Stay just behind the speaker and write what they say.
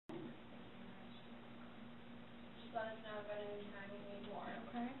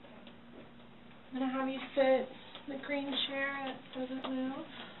I'm going to have you sit in the green chair that doesn't move.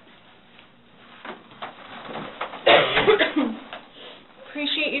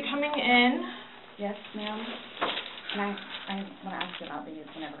 Appreciate you coming in. Yes, ma'am. I want to ask you about these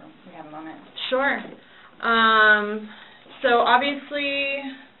whenever we have a moment. Sure. So obviously,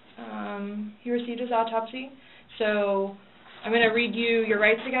 he received his autopsy. So I'm going to read you your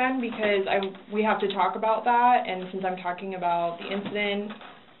rights again because we have to talk about that. And since I'm talking about the incident,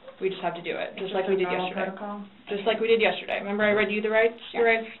 we just have to do it, just like we did yesterday. Protocol? Just like we did yesterday. Remember I read you the rights? Your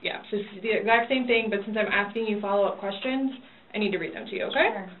rights? Yeah. So it's the exact same thing, but since I'm asking you follow-up questions, I need to read them to you,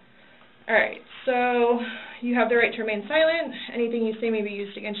 okay? Sure. All right. So you have the right to remain silent. Anything you say may be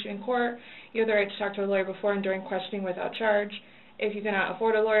used against you in court. You have the right to talk to a lawyer before and during questioning without charge. If you cannot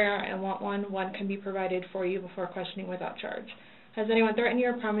afford a lawyer and want one can be provided for you before questioning without charge. Has anyone threatened you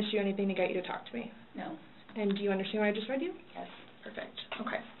or promised you anything to get you to talk to me? No. And do you understand what I just read you? Yes. Perfect.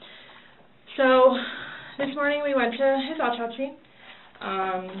 Okay. So this morning we went to his autopsy,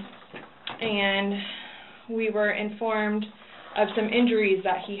 and we were informed of some injuries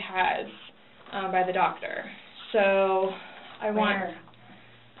that he has by the doctor. So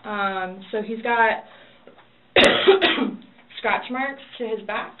so he's got scratch marks to his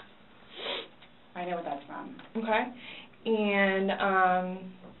back. I know what that's from. Okay. And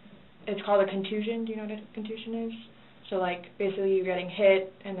it's called a contusion. Do you know what a contusion is? So like basically you're getting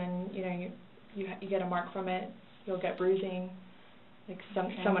hit and then you get a mark from it. You'll get bruising. Like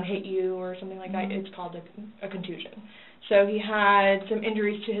someone hit you or something like that. It's called a contusion. So he had some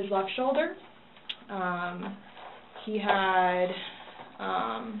injuries to his left shoulder. He had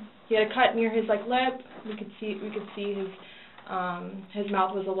a cut near his lip. We could see his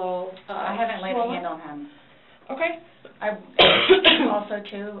mouth was a little I haven't laid a hand on him. Okay. Also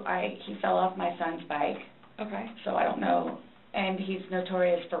too, he fell off my son's bike. Okay. So I don't know, and he's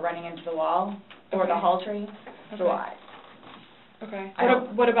notorious for running into the wall or the hall tree. Okay. So Okay.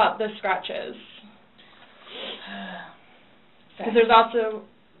 What about the scratches? Because there's also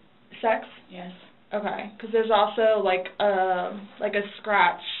sex. Yes. Okay. Because there's also like a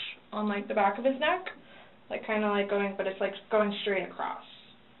scratch on the back of his neck, kind of going, but it's going straight across.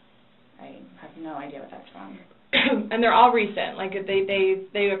 I have no idea what that's from. And they're all recent.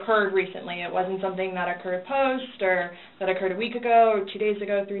 They occurred recently. It wasn't something that occurred post or that occurred a week ago or 2 days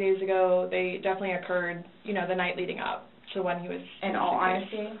ago, 3 days ago. They definitely occurred, the night leading up to when he was. In all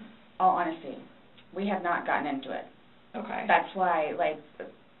honesty, we have not gotten into it. Okay. That's why,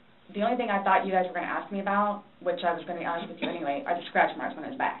 the only thing I thought you guys were going to ask me about, which I was going to be honest with you anyway, are the scratch marks on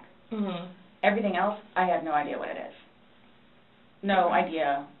his back. Mhm. Everything else, I have no idea what it is. No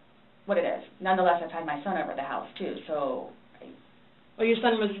idea what it is. Nonetheless, I've had my son over at the house too, so. Well, your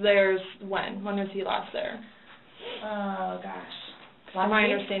son was there when? When was he last there? Oh gosh. From my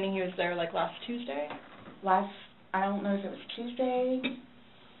understanding, he was there last Tuesday. I don't know if it was Tuesday,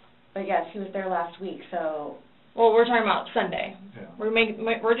 but yes, he was there last week. So. Well, we're talking about Sunday. Yeah.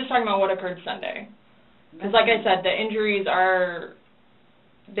 We're just talking about what occurred Sunday. Because, like I said, the injuries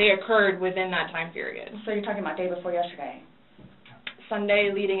they occurred within that time period. So you're talking about day before yesterday.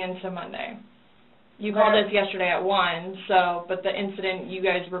 Sunday leading into Monday. You called us yesterday at 1, but the incident, you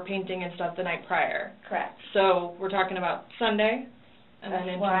guys were painting and stuff the night prior. Correct. So we're talking about Sunday and then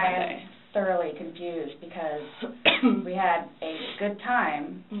into Monday. I'm thoroughly confused because we had a good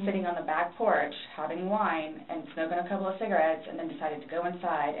time sitting on the back porch having wine and smoking a couple of cigarettes and then decided to go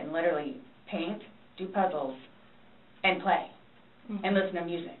inside and literally paint, do puzzles, and play and listen to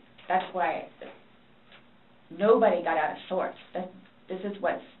music. That's why nobody got out of sorts. This is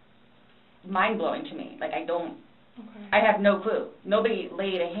what's mind-blowing to me. I have no clue. Nobody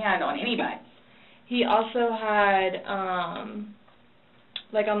laid a hand on anybody. He also had, on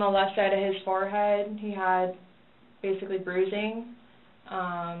the left side of his forehead, he had basically bruising,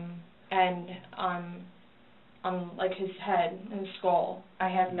 and on his head and skull. I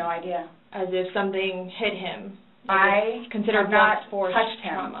have no idea. As if something hit him. I considered have not force touched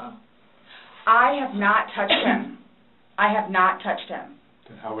him. trauma. I have not touched him. I have not touched him.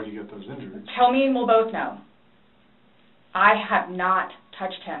 Then how would you get those injuries? Tell me and we'll both know. I have not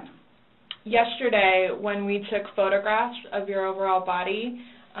touched him. Yesterday, when we took photographs of your overall body,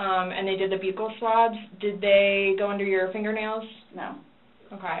 and they did the buccal swabs, did they go under your fingernails? No.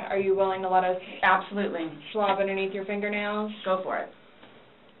 Okay. Are you willing to let us Absolutely. swab underneath your fingernails? Go for it.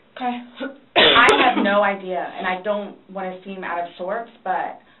 Okay. I have no idea, and I don't want to seem out of sorts,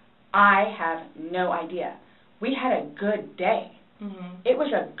 but I have no idea. We had a good day. It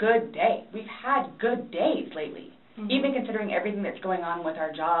was a good day. We've had good days lately, even considering everything that's going on with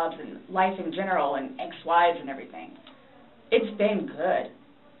our jobs and life in general and ex-wives and everything. It's been good.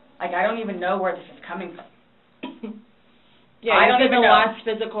 Like, I don't even know where this is coming from. Yeah, I you don't said even the know. last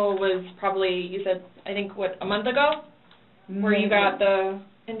physical was probably, you said, I think, what, a month ago? Where you got the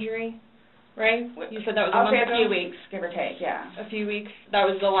injury, right? You said that was a month ago? I'll say a few weeks, give or take, yeah. A few weeks. That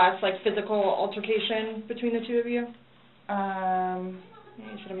was the last, like, physical altercation between the two of you? Yeah,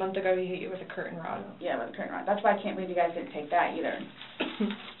 you said a month ago he hit you with a curtain rod. Yeah, with a curtain rod. That's why I can't believe you guys didn't take that either.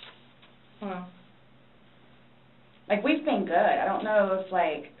 Wow. Like, we've been good. I don't know if,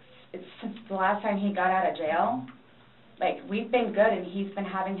 like, it's since the last time he got out of jail. Like, we've been good, and he's been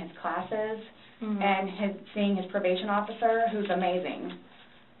having his classes and seeing his probation officer, who's amazing.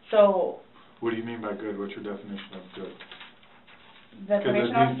 So... What do you mean by good? What's your definition of good? The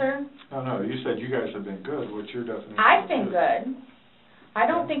probation officer? No, you said you guys have been good. What's your definition I've of been good. I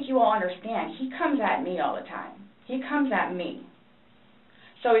don't think you all understand. He comes at me all the time. He comes at me.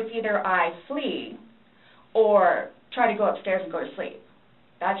 So it's either I flee or try to go upstairs and go to sleep.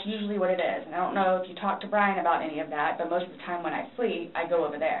 That's usually what it is. And I don't know if you talk to Brian about any of that, but most of the time when I flee, I go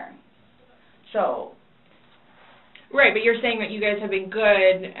over there. So... Right, but you're saying that you guys have been good,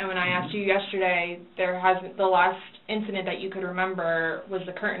 and when I asked you yesterday, there hasn't, the last incident that you could remember was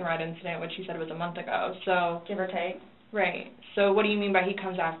the curtain rod incident, which you said was a month ago, so... Give or take. Right. So what do you mean by he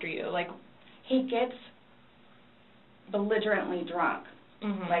comes after you? Like... He gets belligerently drunk.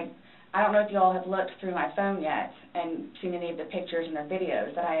 Mm-hmm. Like, I don't know if you all have looked through my phone yet and seen any of the pictures and the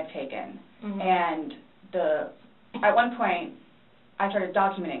videos that I have taken. Mm-hmm. And at one point, I started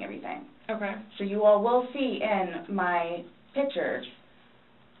documenting everything. Okay. So you all will see in my pictures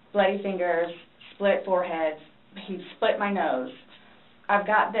bloody fingers, split foreheads, he split my nose. I've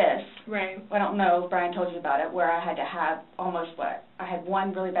got this. Right. I don't know if Brian told you about it, where I had to have almost I had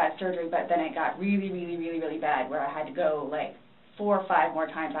one really bad surgery, but then it got really, really, really, really bad, where I had to go like 4 or 5 more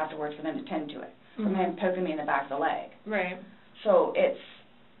times afterwards for them to tend to it, from him poking me in the back of the leg. Right. So it's...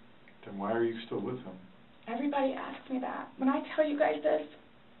 Then why are you still with him? Everybody asks me that. When I tell you guys this,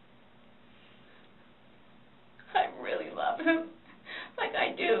 I really love him, like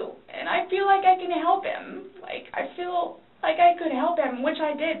I do, and I feel like I can help him. Like, I feel like I could help him, which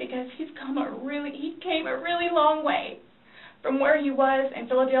I did, because he came a really long way from where he was in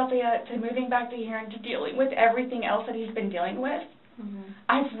Philadelphia to moving back to here and to dealing with everything else that he's been dealing with. Mm-hmm.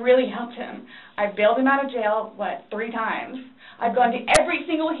 I've really helped him. I've bailed him out of jail, 3 times. I've gone to every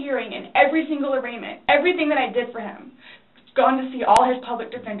single hearing and every single arraignment, everything that I did for him. Gone to see all his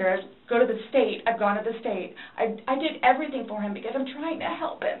public defenders, go to the state. I've gone to the state. I did everything for him because I'm trying to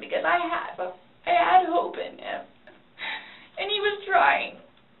help him, because I had hope in him. And he was trying.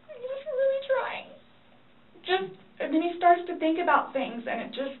 He was really trying. And then he starts to think about things,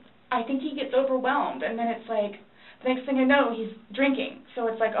 and I think he gets overwhelmed, and then it's like, the next thing I know, he's drinking. So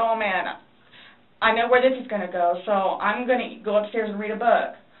it's like, oh man, I know where this is going to go, so I'm going to go upstairs and read a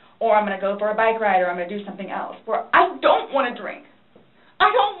book, or I'm going to go for a bike ride, or I'm going to do something else. Where I don't want to drink. I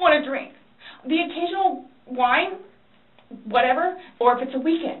don't want to drink. The occasional wine, whatever, or if it's a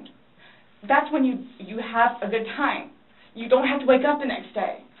weekend, that's when you have a good time. You don't have to wake up the next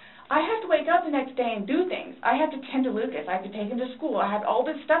day. I have to wake up the next day and do things. I have to tend to Lucas. I have to take him to school. I have all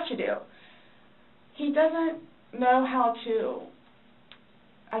this stuff to do. He doesn't know how to,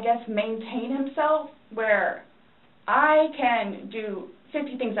 I guess, maintain himself, where I can do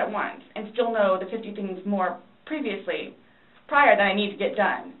 50 things at once and still know the 50 things more prior that I need to get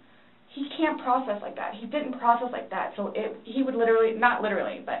done. He can't process like that. He didn't process like that, so he would literally, not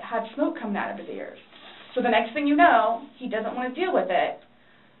literally, but have smoke coming out of his ears. So the next thing you know, he doesn't want to deal with it.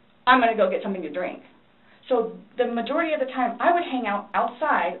 I'm going to go get something to drink. So the majority of the time, I would hang out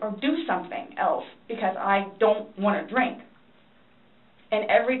outside or do something else because I don't want to drink. And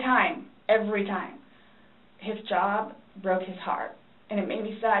every time, his job broke his heart. And it made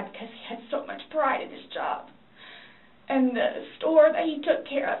me sad because he had so much pride in his job. And the store that he took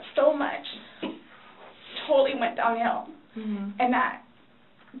care of so much totally went downhill. Mm-hmm. And that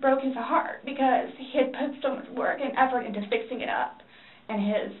broke his heart because he had put so much work and effort into fixing it up. And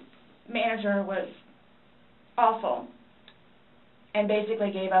his manager was awful and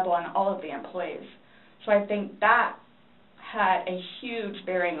basically gave up on all of the employees. So I think that had a huge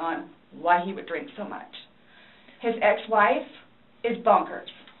bearing on why he would drink so much. His ex-wife is bonkers.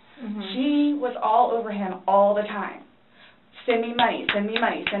 Mm-hmm. She was all over him all the time. Send me money, send me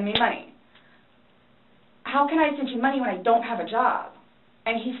money, send me money. How can I send you money when I don't have a job?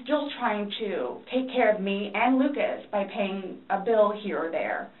 And he's still trying to take care of me and Lucas by paying a bill here or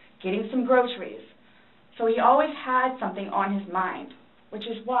there, getting some groceries. So he always had something on his mind, which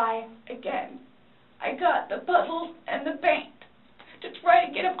is why, again, I got the puzzles and the paint to try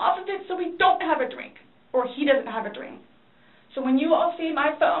to get him off of it so we don't have a drink, or he doesn't have a drink. So when you all see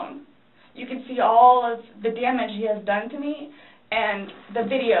my phone, you can see all of the damage he has done to me and the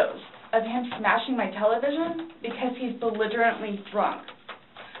videos of him smashing my television because he's belligerently drunk.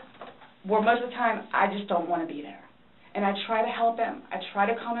 Where most of the time, I just don't want to be there. And I try to help him. I try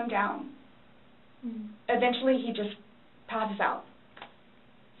to calm him down. Eventually, he just passes out.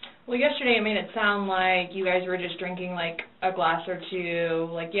 Well, yesterday it made it sound like you guys were just drinking like a glass or two.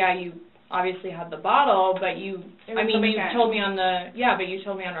 Like, yeah, you obviously had the bottle, but you told me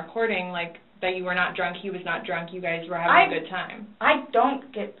on recording like that you were not drunk, he was not drunk, you guys were having a good time. I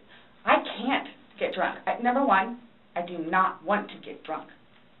can't get drunk. Number one, I do not want to get drunk.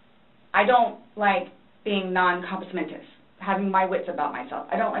 I don't like being non-compos mentis, having my wits about myself.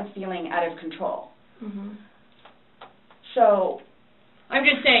 I don't like feeling out of control. So I'm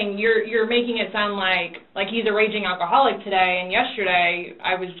just saying you're making it sound like he's a raging alcoholic today, and yesterday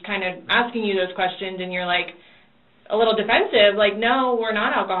I was kind of asking you those questions, and you're like a little defensive, like, no, we're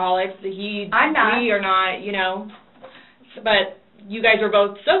not alcoholics. I'm not. We are not, you know. But you guys were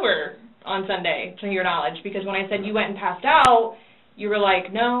both sober on Sunday, to your knowledge, because when I said you went and passed out, you were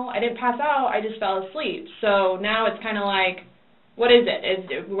like, no, I didn't pass out, I just fell asleep. So now it's kind of like, what is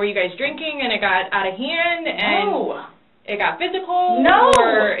it? Were you guys drinking and it got out of hand and it got physical? No.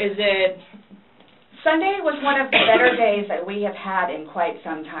 Or is it... Sunday was one of the better days that we have had in quite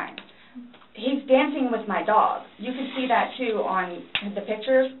some time. He's dancing with my dog. You can see that, too, on the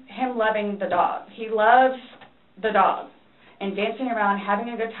pictures, him loving the dog. He loves the dog and dancing around, having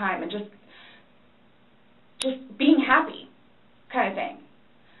a good time, and just being happy kind of thing.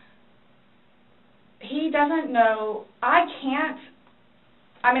 He doesn't know. I can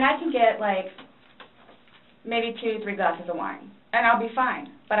get, like, maybe 2-3 glasses of wine, and I'll be fine.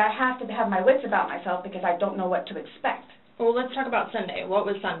 But I have to have my wits about myself because I don't know what to expect. Well, let's talk about Sunday. What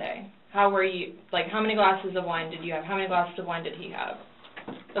was Sunday? How were you, like, how many glasses of wine did you have? How many glasses of wine did he have?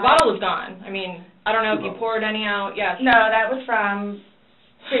 The bottle was gone. I mean, I don't know if you poured any out. Yes. No, that was from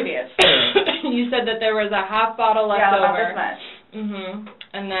previous. You said that there was a half bottle left over. Yeah, about this much.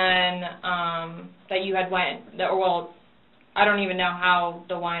 And then that you had I don't even know how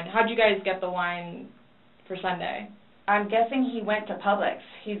the wine, how'd you guys get the wine for Sunday? I'm guessing he went to Publix.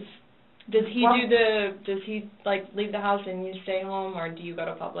 Does he like leave the house and you stay home, or do you go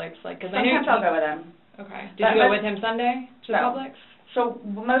to Publix? Like, cause sometimes I'll go with him. Okay. Did you go with him Sunday to Publix? So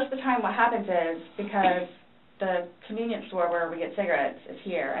most of the time what happens is, because the convenience store where we get cigarettes is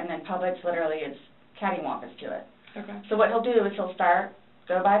here, and then Publix literally is cattywampus to it. Okay. So what he'll do is he'll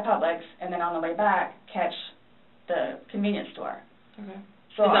go by Publix, and then on the way back catch the convenience store. Okay.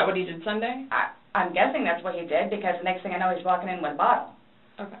 So is that what he did Sunday? I'm guessing that's what he did, because the next thing I know he's walking in with a bottle.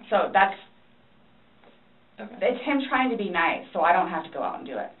 Okay. So it's him trying to be nice, so I don't have to go out and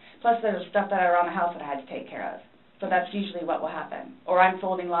do it. Plus there's stuff that are around the house that I had to take care of. So that's usually what will happen. Or I'm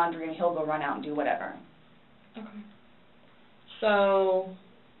folding laundry and he'll go run out and do whatever. Okay. So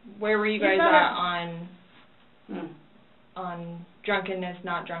where were you guys at on drunkenness,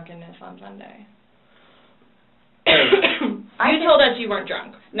 not drunkenness on Sunday? You told us you weren't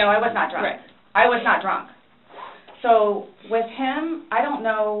drunk. No, I was not drunk. Right. I was not drunk. So with him, I don't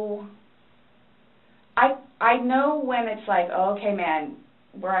know. I know when it's like, oh, okay, man,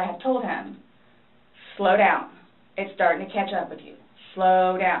 where I have told him, slow down. It's starting to catch up with you.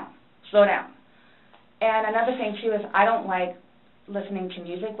 Slow down. Slow down. And another thing, too, is I don't like listening to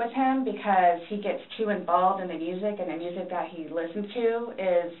music with him because he gets too involved in the music, and the music that he listens to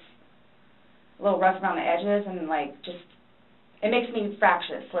is a little rough around the edges, and, like, it makes me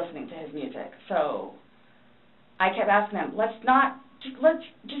fractious listening to his music. So I kept asking him, let's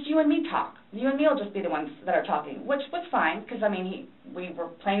just you and me talk. You and me will just be the ones that are talking, which was fine, because, I mean, we were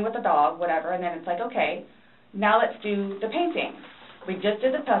playing with the dog, whatever, and then it's like, okay, now let's do the painting. We just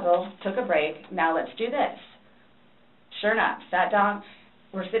did the puzzle, took a break, now let's do this. Sure enough, sat down,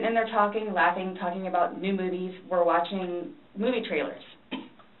 we're sitting in there talking, laughing, talking about new movies, we're watching movie trailers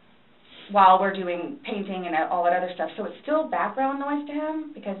while we're doing painting and all that other stuff. So it's still background noise to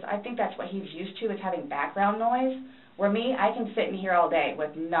him, because I think that's what he's used to, is having background noise. Where me, I can sit in here all day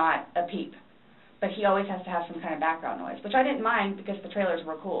with not a peep. But he always has to have some kind of background noise, which I didn't mind because the trailers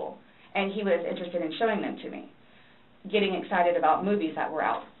were cool. And he was interested in showing them to me, getting excited about movies that were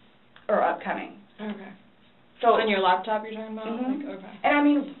out or upcoming. Okay. So on your laptop you're talking about? Mm-hmm. Like, okay. And I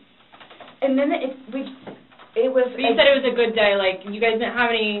mean, and then it was... But you said it was a good day, like you guys didn't have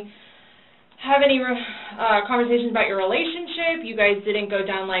any conversations about your relationship? You guys didn't go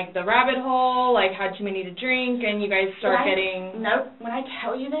down, like, the rabbit hole, like, had too many to drink, and you guys start getting... Nope. When I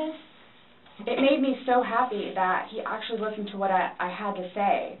tell you this, it made me so happy that he actually listened to what I had to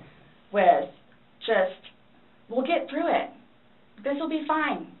say with just, we'll get through it. this will be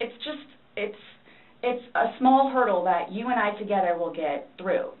fine. It's just, it's a small hurdle that you and I together will get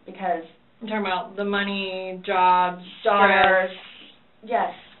through, because... I'm talking about the money, jobs, daughters, stress.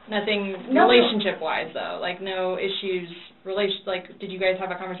 Yes. Nothing No, relationship-wise, though. Like, no issues, like, did you guys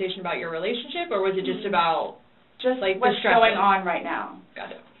have a conversation about your relationship, or was it just about, just like, what's the stress? going on right now.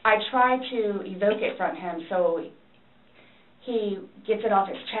 Got it. I try to evoke it from him so he gets it off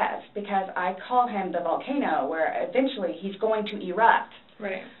his chest, because I call him the volcano, where eventually he's going to erupt.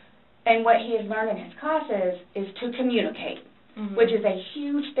 Right. And what he has learned in his classes is to communicate, which is a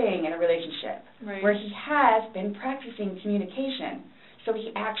huge thing in a relationship, where he has been practicing communication. So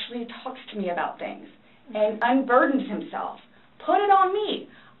he actually talks to me about things and unburdens himself. Put it on me.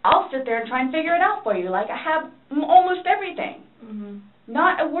 I'll sit there and try and figure it out for you, like I have almost everything.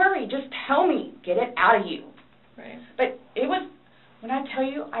 Not a worry. Just tell me. Get it out of you. Right. But it was, when I tell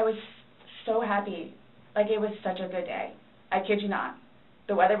you, I was so happy. Like, it was such a good day. I kid you not.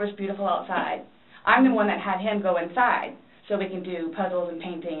 The weather was beautiful outside. I'm the one that had him go inside so we can do puzzles and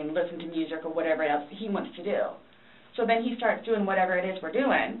painting and listen to music or whatever else he wants to do. So then he starts doing whatever it is we're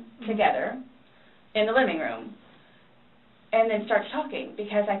doing together in the living room, and then starts talking,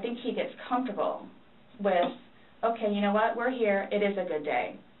 because I think he gets comfortable with, okay, you know what, we're here, it is a good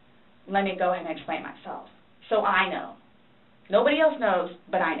day. Let me go ahead and explain myself. So I know. Nobody else knows,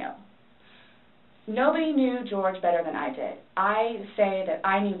 but I know. Nobody knew George better than I did. I say that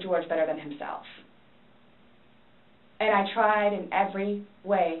I knew George better than himself. And I tried in every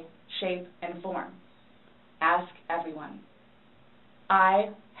way, shape, and form. Ask everyone. I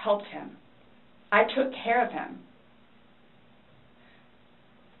helped him. I took care of him.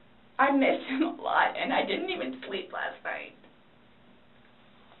 I miss him a lot, and I didn't even sleep last night.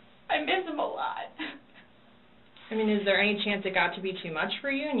 I miss him a lot. I mean, is there any chance it got to be too much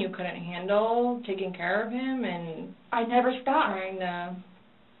for you and you couldn't handle taking care of him and... I never stopped. Trying to...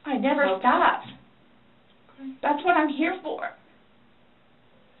 I never stopped. Okay. That's what I'm here for.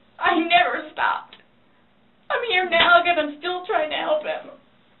 I never stopped. I'm here now because I'm still trying to help him.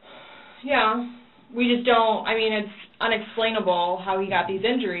 Yeah. We just don't... I mean, it's unexplainable how he got these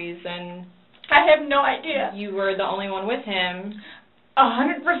injuries, and... I have no idea. You were the only one with him.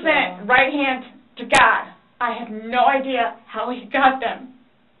 100% right hand to God. I have no idea how he got them.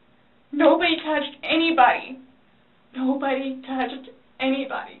 Nobody touched anybody. Nobody touched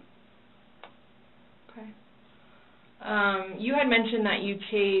anybody. Okay. You had mentioned that you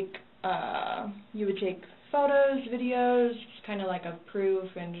would take photos, videos, just kind of like a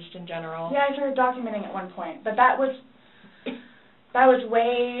proof and just in general. Yeah, I started documenting at one point, but that was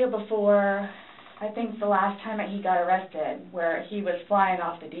way before, I think, the last time that he got arrested, where he was flying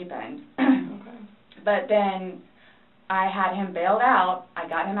off the deep end. Okay. But then I had him bailed out. I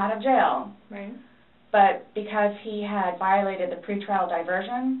got him out of jail. Right. But because he had violated the pretrial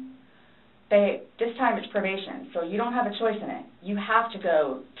diversion, this time it's probation, so you don't have a choice in it. You have to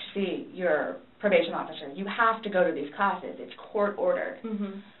go to see your probation officer. You have to go to these classes. It's court-ordered.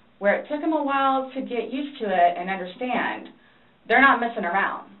 Where it took him a while to get used to it and understand, they're not messing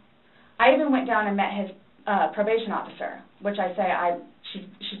around. I even went down and met his probation officer, which I say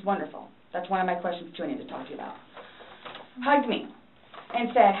she's wonderful. That's one of my questions, too, I need to talk to you about. Hugged me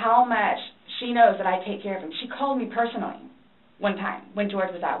and said how much she knows that I take care of him. She called me personally one time when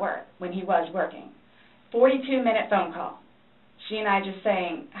George was at work, when he was working. 42-minute phone call. She and I just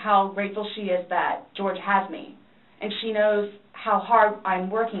saying how grateful she is that George has me. And she knows how hard I'm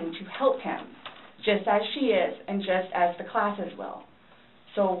working to help him, just as she is and just as the classes will.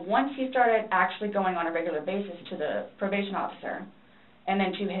 So once he started actually going on a regular basis to the probation officer and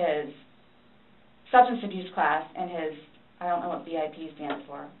then to his substance abuse class and his, I don't know what BIP stands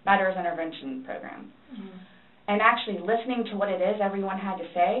for, Matters Intervention Program, and actually listening to what it is everyone had to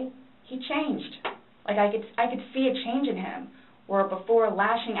say, he changed. Like I could see a change in him, where before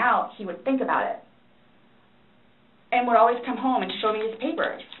lashing out, he would think about it. And would always come home and show me his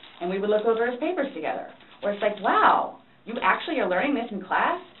papers, and we would look over his papers together, where it's like, wow, you actually are learning this in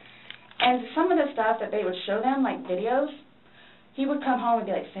class? And some of the stuff that they would show them, like videos, he would come home and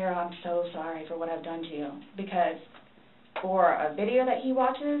be like, Sarah, I'm so sorry for what I've done to you. Because for a video that he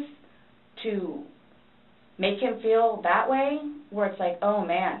watches to make him feel that way, where it's like, oh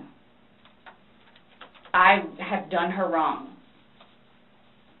man, I have done her wrong.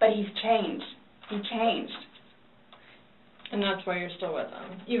 But he's changed. He changed. And that's why you're still with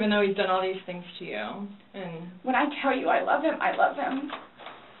him, even though he's done all these things to you. And when I tell you I love him, I love him.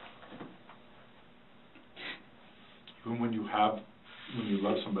 Even when you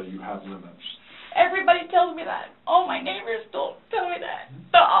love somebody, you have limits. Everybody tells me that. All my neighbors tell me that.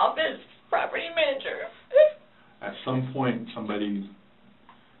 The office property manager. At some some point, somebody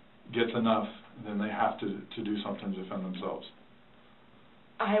gets enough, then they have to do something to defend themselves.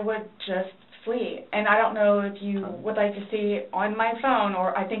 I would just flee. And I don't know if you would like to see it on my phone,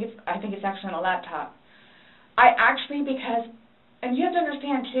 or I think it's actually on a laptop. I actually, because, and you have to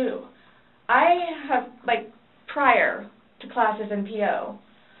understand too, I have, like, prior to classes in PO,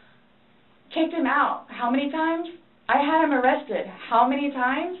 kicked him out. How many times? I had him arrested. How many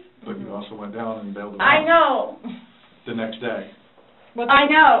times? But you also went down and bailed him out. I know. The next day. I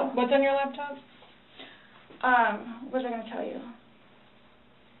know. What's on your laptop? What was I going to tell you?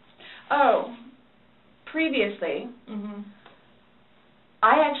 Oh, previously,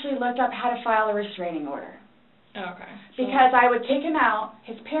 I actually looked up how to file a restraining order. Okay. Because I would take him out,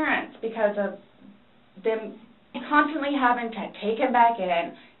 his parents, because of them constantly having to take him back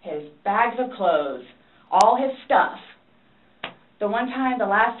in, his bags of clothes, all his stuff. The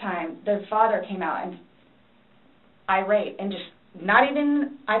last time, the father came out and irate and just not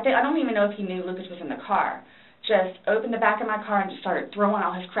even, I don't even know if he knew Lucas was in the car, just opened the back of my car and just started throwing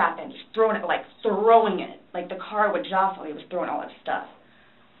all his crap in, just throwing it, like the car would jostle, he was throwing all his stuff.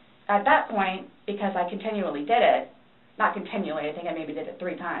 At that point, because I continually did it, not continually, I think I maybe did it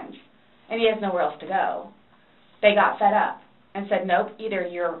 3 times, and he has nowhere else to go, they got fed up and said, nope, either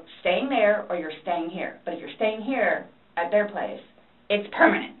you're staying there or you're staying here. But if you're staying here at their place, it's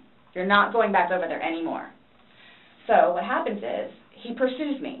permanent. You're not going back over there anymore. So what happens is he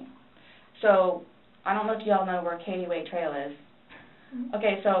pursues me. So I don't know if you all know where Katie Way Trail is.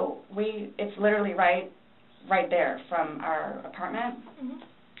 Okay, so it's literally right there from our apartment.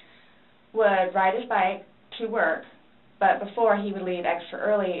 Would ride his bike to work, but before he would leave extra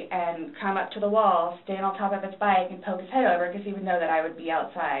early and come up to the wall, stand on top of his bike and poke his head over because he would know that I would be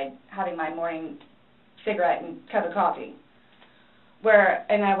outside having my morning cigarette and cup of coffee.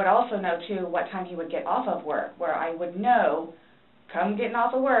 And I would also know, too, what time he would get off of work, where I would know, come getting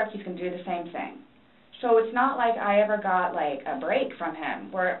off of work, he's going to do the same thing. So it's not like I ever got, like, a break from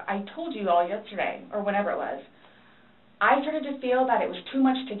him, where I told you all yesterday, or whenever it was, I started to feel that it was too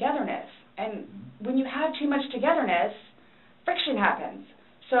much togetherness. And when you have too much togetherness, friction happens.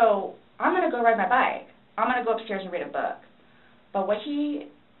 So I'm going to go ride my bike. I'm going to go upstairs and read a book. But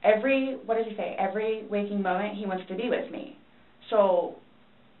every waking moment, he wants to be with me. So,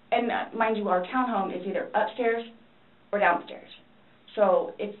 and mind you, our townhome is either upstairs or downstairs.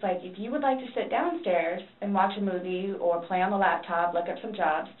 So it's like, if you would like to sit downstairs and watch a movie or play on the laptop, look up some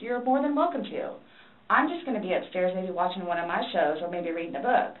jobs, you're more than welcome to. I'm just going to be upstairs maybe watching one of my shows or maybe reading a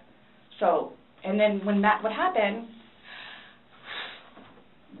book. So, and then when that would happen,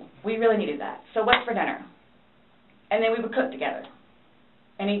 we really needed that. So what's for dinner? And then we would cook together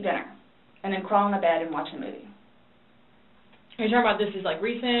and eat dinner and then crawl in the bed and watch a movie. Are you talking about this is like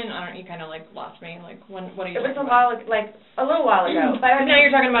recent? You kind of like lost me. Like what are you? It was a little while ago. But now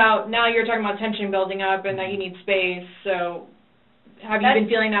you're talking about tension building up and that you need space. So have you been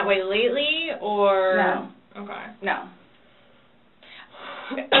feeling that way lately or? No. Okay. No.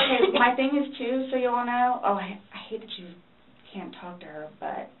 Okay, my thing is too, so you all know. Oh, I hate that you can't talk to her,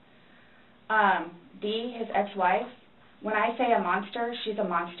 but Dee, his ex-wife. When I say a monster, she's a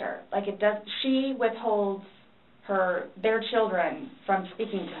monster. Like she withholds their children from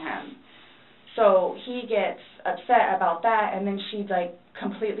speaking to him. So he gets upset about that, and then she like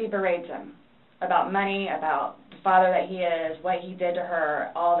completely berates him about money, about the father that he is, what he did to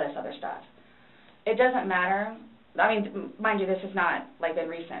her, all this other stuff. It doesn't matter. I mean, mind you, this is not like been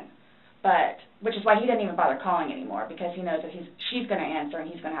recent, but which is why he didn't even bother calling anymore, because he knows that she's going to answer and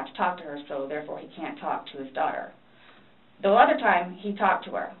he's going to have to talk to her, so therefore he can't talk to his daughter. The other time he talked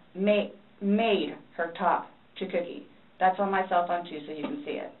to her, made her talk to Cookie. That's on my cell phone too, so you can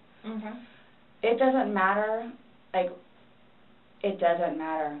see it. Okay. It doesn't matter. It doesn't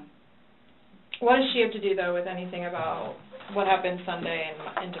matter. What does she have to do though with anything about what happened Sunday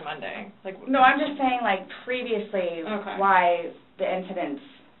and into Monday? No, I'm just saying previously why the incidents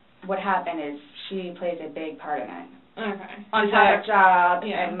would happen is she plays a big part in it. Okay. On top of job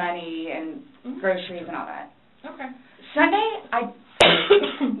and money and groceries and all that. Okay. Sunday,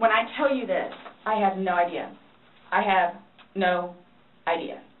 when I tell you this, I have no idea. I have no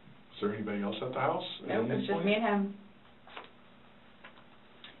idea. Is there anybody else at the house? Nope, it's just me and him.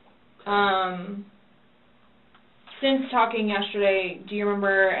 Since talking yesterday, do you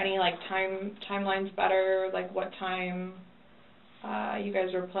remember any timelines better? Like what time you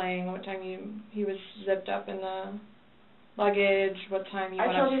guys were playing? What time he was zipped up in the luggage? What time you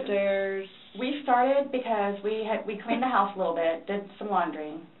went upstairs? We started because we cleaned the house a little bit, did some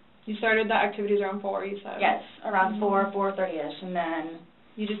laundry. You started the activities around 4, you said? Yes, around 4:30ish, and then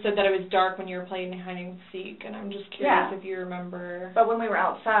You just said that it was dark when you were playing hide and seek, and I'm just curious if you remember. But when we were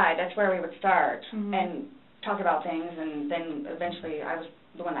outside, that's where we would start Mhm. and talk about things, and then eventually I was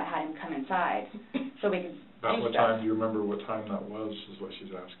the one that had him come inside so we could About do what stuff. time, do you remember what time that was, is what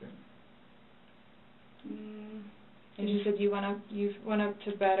she's asking? And you said you went up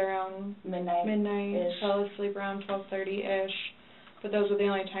to bed around midnight, fell asleep around 12:30-ish. But those are the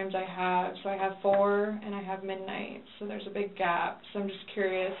only times I have. So I have 4 and I have midnight. So there's a big gap. So I'm just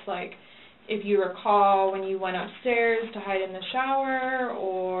curious, like, if you recall when you went upstairs to hide in the shower,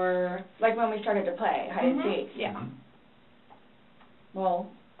 or like when we started to play hide and seek. Yeah.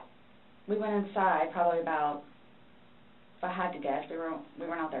 Well, we went inside probably about, if I had to guess, we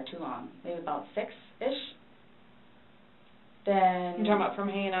weren't out there too long. Maybe about 6-ish. Then You're talking about from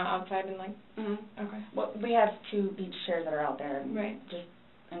hanging out outside and like. Mhm. Okay. Well, we have 2 beach chairs that are out there and Right. just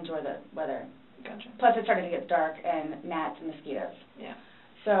enjoy the weather. Gotcha. Plus, it started to get dark and gnats and mosquitoes. Yeah.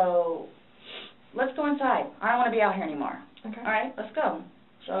 So, let's go inside. I don't want to be out here anymore. Okay. All right, let's go.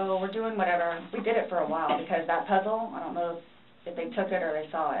 So we're doing whatever. We did it for a while because that puzzle, I don't know if they took it or they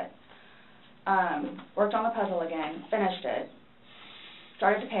saw it. Worked on the puzzle again, finished it.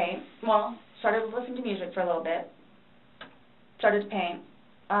 Started to paint. Well, started listening to music for a little bit. Started to paint.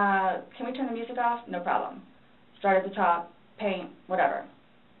 Can we turn the music off? No problem. Start at the top, paint, whatever.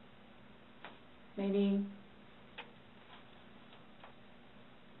 Maybe,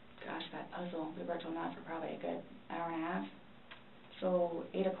 gosh, that puzzle, we worked on that for probably a good hour and a half. So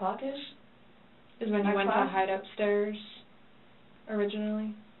 8 o'clock-ish? Is when you went to hide upstairs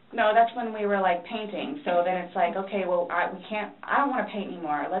originally? No, that's when we were like painting. So then it's like, okay, well, I don't want to paint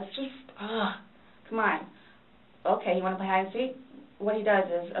anymore. Let's just, come on. Okay, you want to play hide and seek? What he does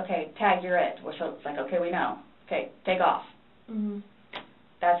is, okay, tag, you're it. So it's like, okay, we know. Okay, take off. Mhm.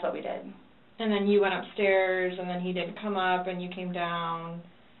 That's what we did. And then you went upstairs, and then he didn't come up, and you came down,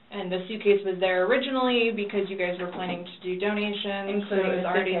 and the suitcase was there originally because you guys were planning to do donations, so it was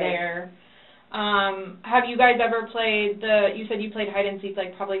already there. Have you guys ever played you said you played hide and seek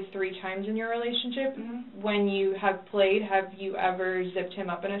like probably 3 times in your relationship. Mm-hmm. When you have played, have you ever zipped him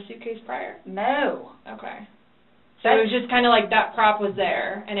up in a suitcase prior? No. Okay. So it was just kind of like that prop was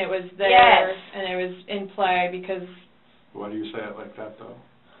there, and it was there, and it was in play because... Why do you say it like that, though?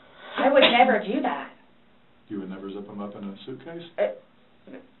 I would never do that. You would never zip them up in a suitcase?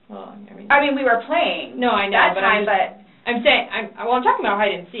 Well, I mean, we were playing. No, I know, that time, I'm saying, I'm talking about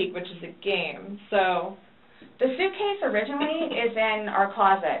hide and seek, which is a game, so... The suitcase originally is in our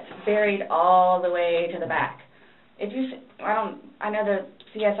closet, buried all the way to the back. If you, I know the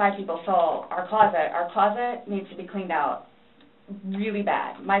CSI people saw our closet. Our closet needs to be cleaned out really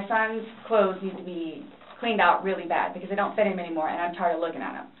bad. My son's clothes need to be cleaned out really bad because they don't fit him anymore, and I'm tired of looking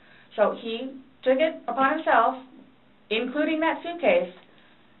at them. So he took it upon himself, including that suitcase,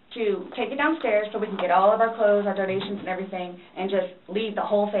 to take it downstairs so we can get all of our clothes, our donations and everything, and just leave the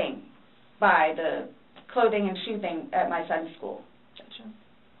whole thing by the clothing and shoe thing at my son's school. Gotcha.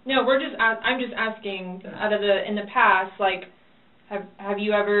 No, I'm just asking, in the past, like, have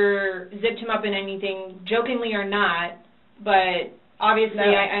you ever zipped him up in anything, jokingly or not, but obviously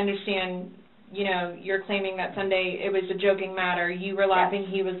No. I understand, you're claiming that Sunday it was a joking matter, you were laughing,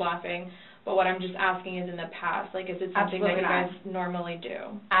 he was laughing, but what I'm just asking is in the past, like, is it something that you guys normally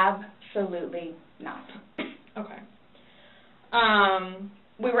do? Absolutely not. Okay.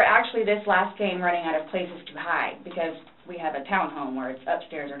 We were actually this last game running out of places to hide because we have a townhome where it's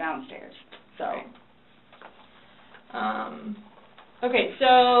upstairs or downstairs. So. Okay,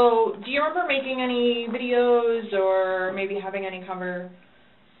 so do you remember making any videos or maybe having any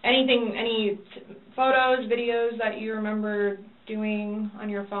any photos, videos that you remember doing on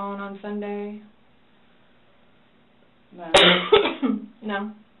your phone on Sunday? No.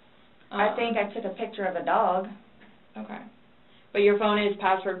 No? I think I took a picture of a dog. Okay. But your phone is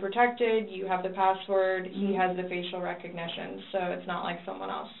password protected, you have the password, he has the facial recognition, so it's not like someone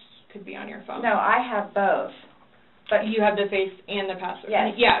else could be on your phone. No, I have both. But you have the face and the password.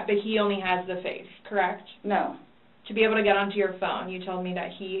 Yes. Yeah, but he only has the face, correct? No. To be able to get onto your phone, you told me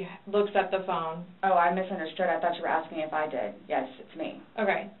that he looks at the phone. Oh, I misunderstood. I thought you were asking if I did. Yes, it's me.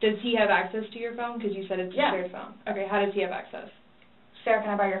 Okay. Does he have access to your phone? Because you said it's a shared phone. Okay, how does he have access? Sarah,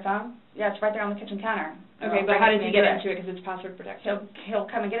 can I borrow your phone? Yeah, it's right there on the kitchen counter. Okay, but how does he get into it because it's password protected? He'll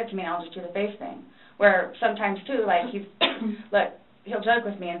come and get it to me and I'll just do the face thing. Where sometimes too, like he'll joke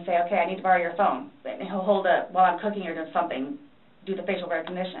with me and say, okay, I need to borrow your phone. And he'll hold it while I'm cooking or doing something, do the facial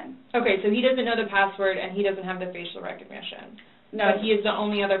recognition. Okay, so he doesn't know the password and he doesn't have the facial recognition. No. But he is the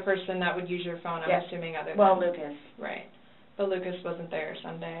only other person that would use your phone, I'm assuming, other than... Well, Lucas. Right. But Lucas wasn't there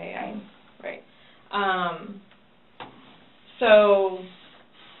Sunday. Right. Right. So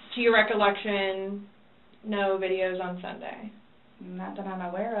to your recollection, no videos on Sunday? Not that I'm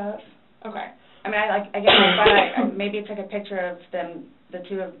aware of. Okay. I mean, I maybe took a picture of them, the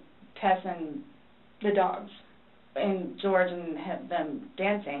two of Tess and The dogs. and George and them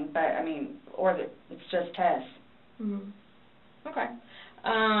dancing, but I mean, it's just Tess. Mm-hmm. Okay.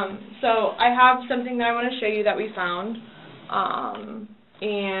 So I have something that I want to show you that we found,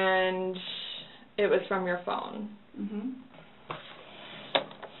 and it was from your phone. Mm-hmm.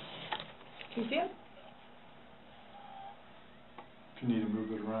 Can you see it? If you need to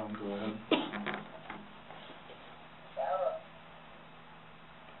move it around, go ahead.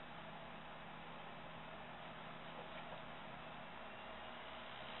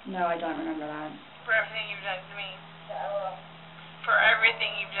 No, I don't remember that. For everything you've done to me. For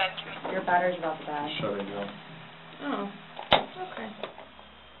everything you've done to me. Your battery's about to die. Shut it down. Oh. Okay.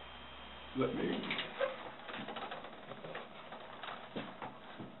 Let me.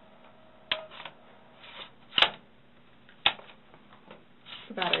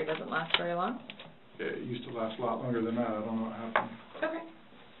 The battery doesn't last very long. Yeah, it used to last a lot longer than that. I don't know what happened. Okay.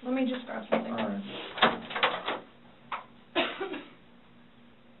 Let me just grab something. All right.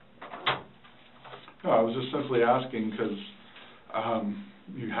 No, I was just simply asking because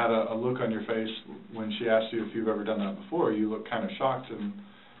you had a look on your face when she asked you if you've ever done that before. You looked kind of shocked and.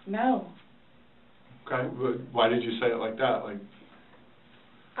 No. Okay, but why did you say it like that? Like.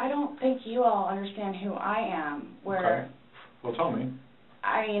 I don't think you all understand who I am. Okay. Well, tell me.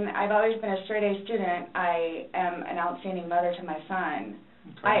 I mean, I've always been a straight-A student. I am an outstanding mother to my son.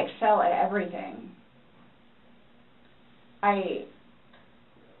 Okay. I excel at everything.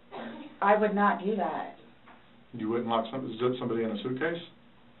 I would not do that. You wouldn't zip somebody in a suitcase?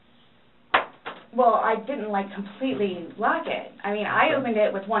 Well, I didn't, completely lock it. I mean, I opened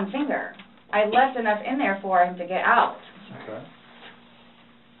it with one finger. I left enough in there for him to get out. Okay.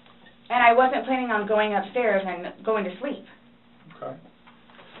 And I wasn't planning on going upstairs and going to sleep. Okay.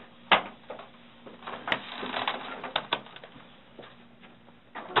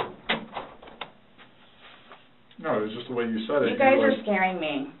 No, it was just the way you said it. You guys are scaring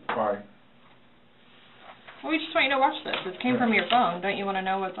me. Why? Well, we just want you to watch this. This came from your phone. Don't you want to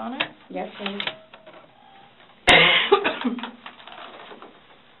know what's on it? Yes, please.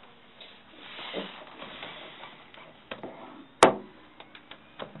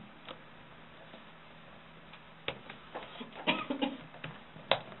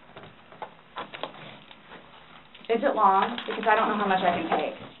 Is it long? Because I don't know how much I can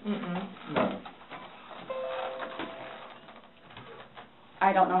take. No.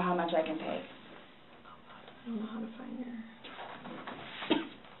 I don't know how much I can take. I don't know how to find your...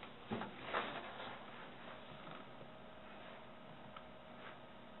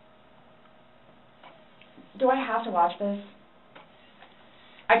 Do I have to watch this?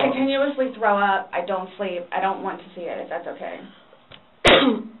 I continuously throw up. I don't sleep. I don't want to see it, if that's okay.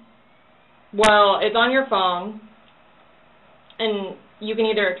 Well, it's on your phone, and you can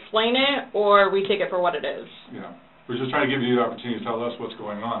either explain it or we take it for what it is. Yeah. We're just trying to give you the opportunity to tell us what's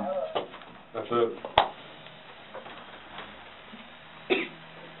going on. That's it.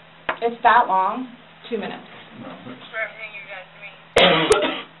 It's that long? 2 minutes. No. For everything you've done to me.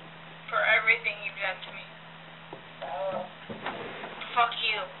 For everything you've done to me. Fuck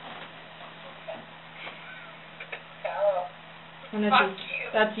you. And this Fuck is, you.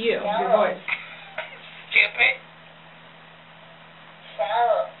 that's you, your voice. Stupid.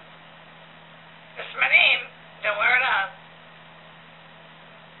 That's my name. Don't wear it up.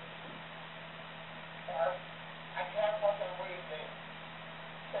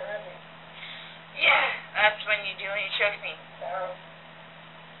 Yeah, that's when you do when you choke me.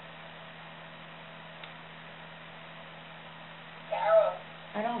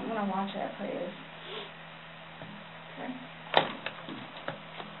 I don't want to watch it, please. Okay.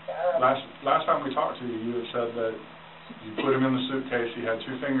 Last time we talked to you, you had said that you put him in the suitcase, he had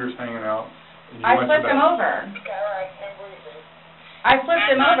 2 fingers hanging out, and you I went flipped to bed. him over. I flipped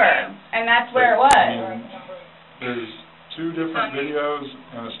him over, and that's where it was. I mean, there's 2 different videos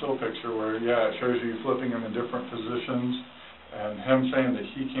and a still picture where, yeah, it shows you flipping him in different positions, and him saying that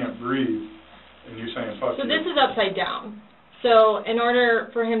he can't breathe, and you saying fuck you. So this is upside down. So in order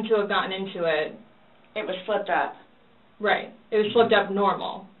for him to have gotten into it... It was flipped up. Right. It was flipped up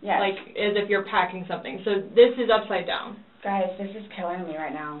normal. Yes. Like as if you're packing something. So this is upside down. Guys, this is killing me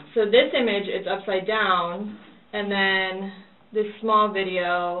right now. So this image is upside down, and then this small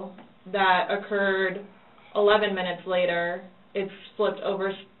video that occurred 11 minutes later, it's flipped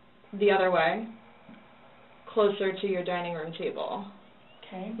over the other way, closer to your dining room table.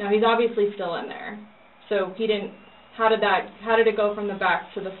 Okay. Now he's obviously still in there, so he didn't How did it go from the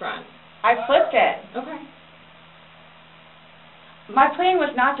back to the front? I flipped it. Okay. My plan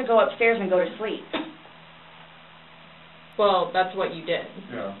was not to go upstairs and go to sleep. Well, that's what you did.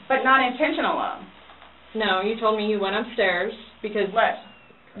 Yeah. But not intentional. No, you told me you went upstairs because What?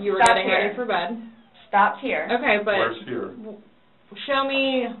 you were Stop getting here. ready for bed. Stopped here. Okay, but Where's here? show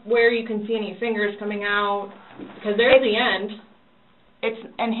me where you can see any fingers coming out, because there's the end.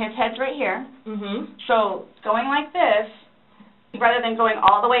 And his head's right here. Mhm. So going like this, rather than going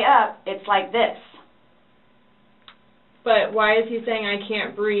all the way up, it's like this. But why is he saying I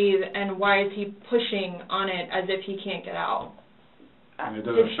can't breathe, and why is he pushing on it as if he can't get out? And it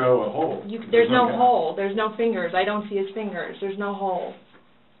doesn't show a hole. There's no hole. There's no fingers. I don't see his fingers. There's no hole.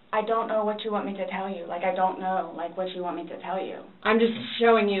 I don't know what you want me to tell you. Like, I don't know, like, what you want me to tell you. I'm just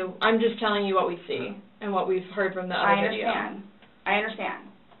showing you. I'm just telling you what we see and what we've heard from the other video. I understand.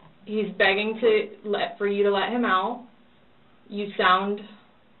 He's begging for you to let him out.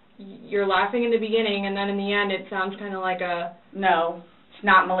 You're laughing in the beginning, and then in the end it sounds kind of like a... No, it's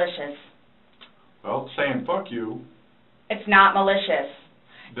not malicious. Well, saying fuck you. It's not malicious.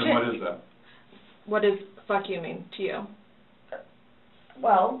 Then what is that? What does fuck you mean to you?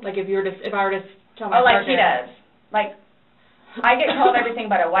 Well... Like if I were to tell my like partner... he does. Like, I get told everything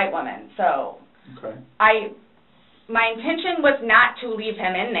but a white woman, so... Okay. My intention was not to leave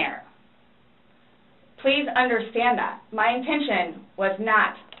him in there. Please understand that. My intention was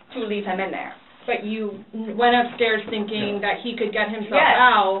not to leave him in there. But you went upstairs thinking that he could get himself Yes.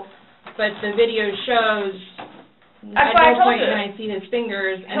 out, but the video shows That's at what I no told point you. can I see his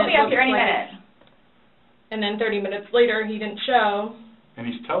fingers. And He'll it be up looks here any like minute. And then 30 minutes later, he didn't show. And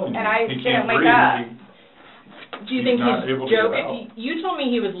he's telling you And I he didn't can't wake breathe. up. Do you He's think not he's able to get out. joking? You told me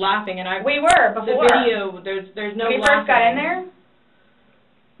he was laughing, and I... We were The before. video, there's no When we laughing. first got in there,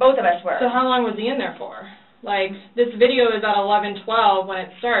 both of us were. So how long was he in there for? Like, this video is at 11:12 when it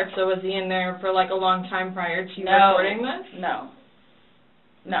starts, so was he in there for, like, a long time prior to you recording this? No.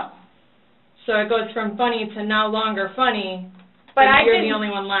 No. So it goes from funny to no longer funny, But you're the only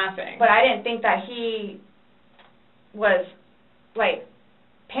one laughing. But I didn't think that he was, like,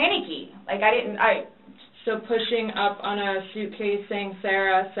 panicky. Like, So pushing up on a suitcase saying,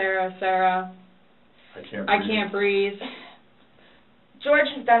 Sarah, Sarah, Sarah, I can't breathe. George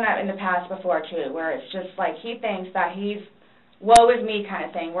has done that in the past before, too, where it's just like he thinks that he's woe is me kind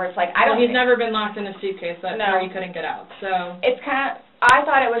of thing, where it's like, He's never been locked in a suitcase where he couldn't get out, so... It's kind of, I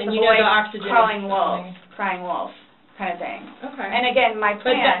thought it was And the you know boy the oxygen crying is wolf kind of thing. Okay. And again, my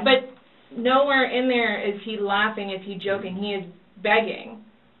plan... But nowhere in there is he laughing, is he joking. He is begging.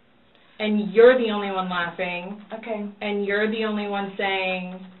 And you're the only one laughing. Okay. And you're the only one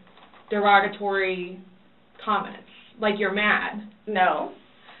saying derogatory comments. Like you're mad. No.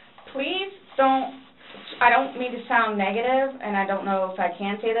 Please don't, I don't mean to sound negative, and I don't know if I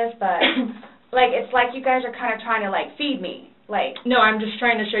can say this, but, like, it's like you guys are kind of trying to, like, feed me. Like, no, I'm just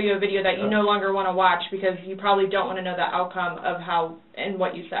trying to show you a video that you no longer want to watch because you probably don't want to know the outcome of how and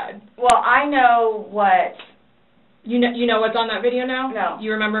what you said. Well, I know what... You know what's on that video now? No.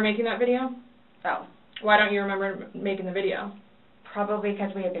 You remember making that video? No. Why don't you remember making the video? Probably because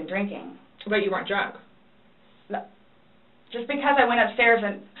we had been drinking. But you weren't drunk. No. Just because I went upstairs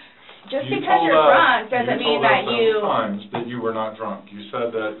and... Just You because you're drunk doesn't mean that you... told us times that you were not drunk. You said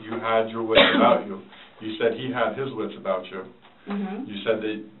that you had your wits about you. You said he had his wits about you. Mm-hmm. You said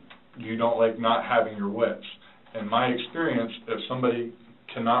that you don't like not having your wits. In my experience, if somebody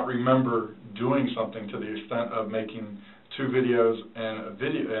cannot remember doing something to the extent of making 2 videos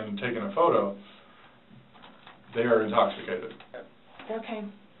and taking a photo, they are intoxicated. Okay.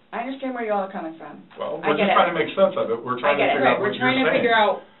 I understand where you all are coming from. Well, we're just trying to make sense of it. We're trying to figure out what you're saying. We're trying to figure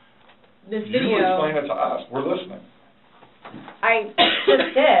out this video. You explain it to us. We're listening. I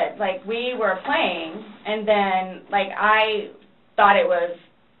just did. Like, we were playing, and then, like, I thought it was...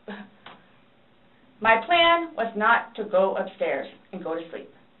 My plan was not to go upstairs and go to sleep.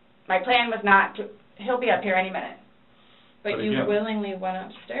 My plan was not to... He'll be up here any minute. But you willingly went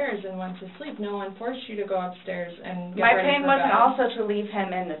upstairs and went to sleep. No one forced you to go upstairs and get My ready plan for wasn't bed. also to leave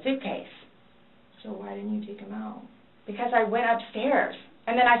him in the suitcase. So why didn't you take him out? Because I went upstairs,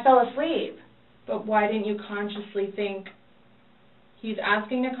 and then I fell asleep. But why didn't you consciously think, he's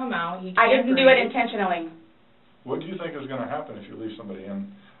asking to come out, he can't I didn't do breathe. it intentionally. What do you think is going to happen if you leave somebody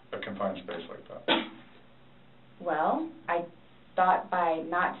in a confined space like that? Well, I thought by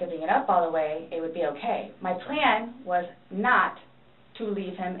not zipping it up all the way, it would be okay. My plan was not to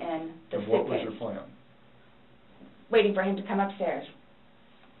leave him in the suitcase. And what was your plan? Waiting for him to come upstairs.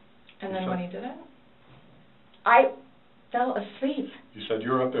 And then when he did it? I fell asleep. You said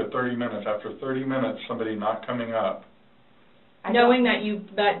you were up there 30 minutes. After 30 minutes, somebody not coming up, Knowing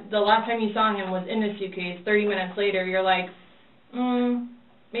that the last time you saw him was in the suitcase, 30 minutes later, you're like,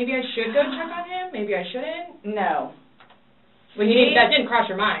 maybe I should go check on him, maybe I shouldn't? No. Well, that didn't cross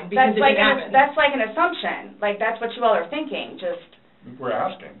your mind because it didn't happen. That's like an assumption. Like, that's what you all are thinking, just... We're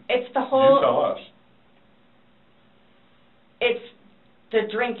asking. It's the whole... You tell us. It's the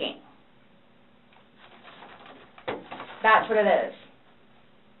drinking. That's what it is.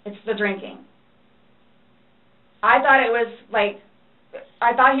 It's the drinking. I thought it was, like,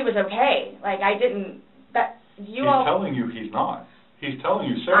 I thought he was okay. Like, I didn't... He's telling you he's not. He's telling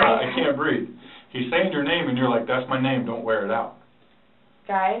you, Sarah, I can't breathe. He's saying your name, and you're like, that's my name, don't wear it out.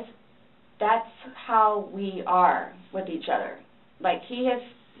 Guys, that's how we are with each other. Like,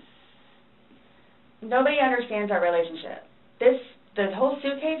 nobody understands our relationship. The whole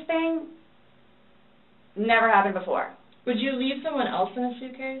suitcase thing never happened before. Would you leave someone else in a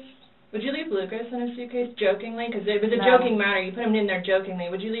suitcase? Would you leave Lucas in a suitcase jokingly? Because it was a joking matter. You put him in there jokingly.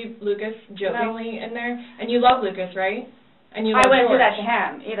 Would you leave Lucas jokingly in there? And you love Lucas, right? And you love I wouldn't George. do that to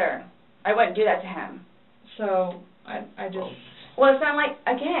him either. I wouldn't do that to him. So, I just... Well, it's not like,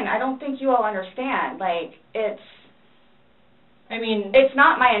 again, I don't think you all understand. Like, it's... I mean...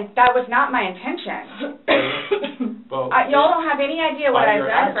 That was not my intention. Y'all don't have any idea what I've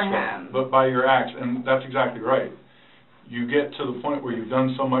done for him. But by your acts, and that's exactly right. You get to the point where you've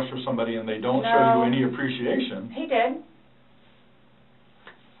done so much for somebody and they don't show you any appreciation. He did.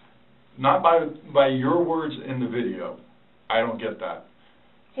 Not by your words in the video. I don't get that.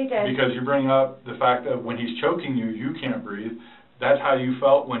 He did. Because you bring up the fact that when he's choking you, you can't breathe. That's how you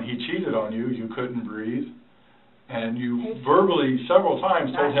felt when he cheated on you. You couldn't breathe. And you verbally, several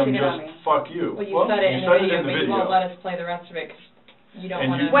times, told him just, fuck you. Well, you said it in the video, but you won't let us play the rest of it because you don't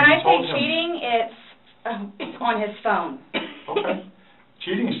want to... When I say cheating, it's on his phone. Okay.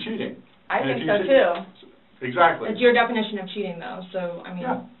 Cheating is cheating. I think so, too. Exactly. It's your definition of cheating, though, so, I mean,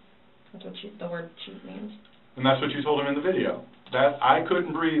 that's what the word cheat means. And that's what you told him in the video. That I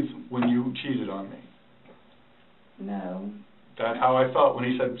couldn't breathe when you cheated on me. No. That's how I felt when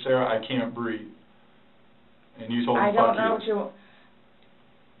he said, Sarah, I can't breathe. And you told him, fuck you. I don't know what you...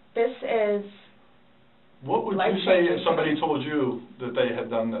 This is... What would you say if somebody told you that they had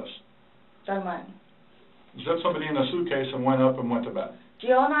done this? Done what? Zipped somebody in a suitcase and went up and went to bed. Do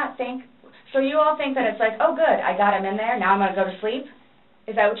you all not think... So you all think that it's like, oh, good, I got him in there, now I'm going to go to sleep?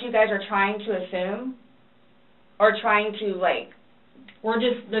 Is that what you guys are trying to assume? Or trying to, like...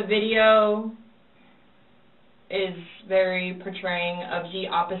 The video is very portraying of the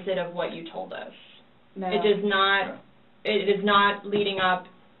opposite of what you told us. No. It is not leading up,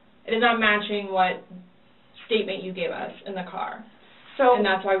 it is not matching what statement you gave us in the car. So, and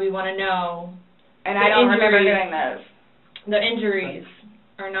that's why we want to know. And I don't remember doing those. The injuries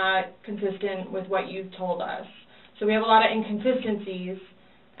are not consistent with what you told us. So we have a lot of inconsistencies,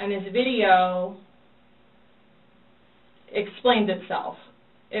 and this video explains itself.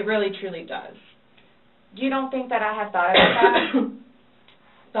 It really, truly does. You don't think that I have thought about that?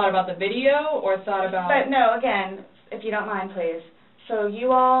 Thought about the video, or thought about... But no, again, if you don't mind, please. So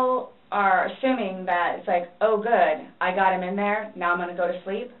you all are assuming that it's like, oh, good, I got him in there, now I'm going to go to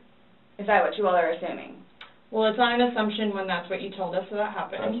sleep? Is that what you all are assuming? Well, it's not an assumption when that's what you told us that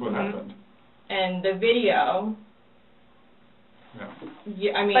happened. That's what happened. And the video...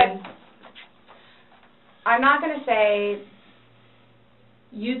 Yeah. I mean... But I'm not going to say...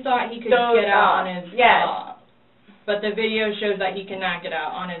 You thought he could get out on his own. Yes. But the video shows that he cannot get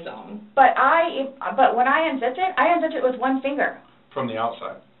out on his own. But when I unzipped it with one finger. From the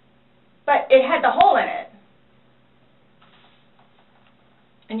outside. But it had the hole in it.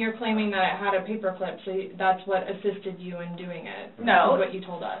 And you're claiming that it had a paper clip, so that's what assisted you in doing it. No. Is what you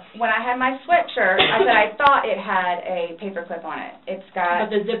told us. When I had my sweatshirt, I said I thought it had a paper clip on it. It's got...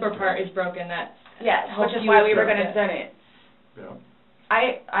 But the zipper part is broken. Yes, which is why we were going to zip it. Yeah.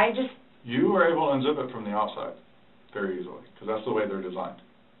 I just... You were able to unzip it from the outside very easily, because that's the way they're designed.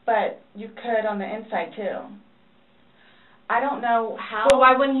 But you could on the inside, too. I don't know how... Well,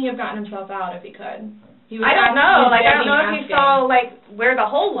 why wouldn't he have gotten himself out if he could? I don't know. Like, I don't know if he saw, like, where the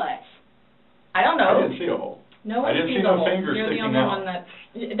hole was. I don't know. I didn't see a hole. No one I didn't sees see a no hole. fingers You're the sticking only out. one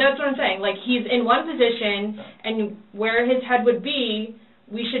that's what I'm saying. Like, he's in one position, and where his head would be,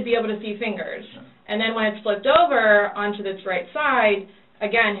 we should be able to see fingers. Yeah. And then when it's flipped over onto this right side,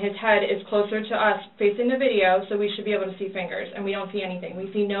 again, his head is closer to us facing the video, so we should be able to see fingers, and we don't see anything.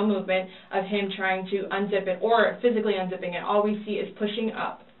 We see no movement of him trying to unzip it or physically unzipping it. All we see is pushing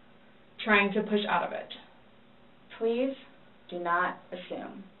up, trying to push out of it. Please do not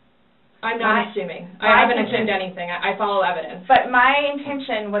assume. I'm not assuming. I haven't assumed anything. I follow evidence. But my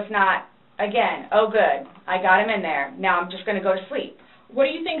intention was not again, oh good, I got him in there, now I'm just going to go to sleep. What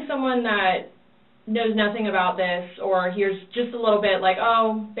do you think someone that knows nothing about this or hears just a little bit like,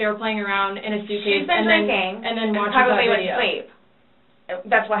 oh, they were playing around in a suitcase She's been drinking and then watches probably that went video? to sleep.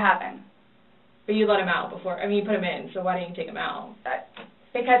 That's what happened. But you let him out before. I mean, you put him in, so why didn't you take him out?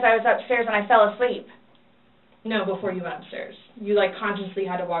 Because I was upstairs and I fell asleep. No, before you went upstairs. You, like, consciously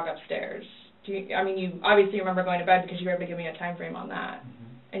had to walk upstairs. I mean, you obviously remember going to bed because you were able to give me a time frame on that.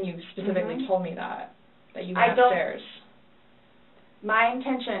 And you specifically told me that you went upstairs. My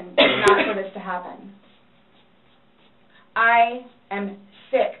intention is not for this to happen. I am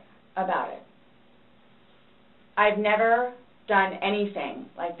sick about it. I've never done anything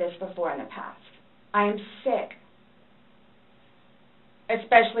like this before in the past. I am sick,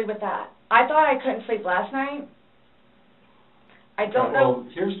 especially with that. I thought I couldn't sleep last night. I don't know. Well,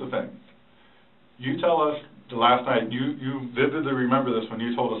 here's the thing. You tell us the last night, you vividly remember this when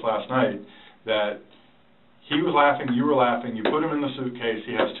you told us last night, that he was laughing, you were laughing, you put him in the suitcase,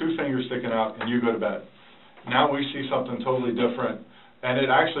 he has 2 fingers sticking out, and you go to bed. Now we see something totally different, and it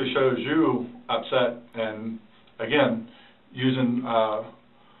actually shows you upset and, again, using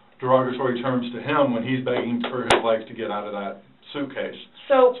derogatory terms to him when he's begging for his life to get out of that suitcase.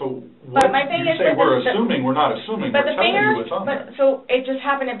 So what but my thing you is say that we're assuming, we're not assuming, but we're the telling fingers, you it's on there. So it just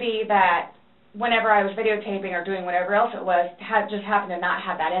happened to be that whenever I was videotaping or doing whatever else it was, just happened to not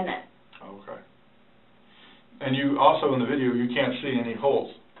have that in it. Okay. And you also, in the video, you can't see any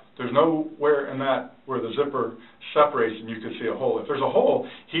holes. There's nowhere in that where the zipper separates and you can see a hole. If there's a hole,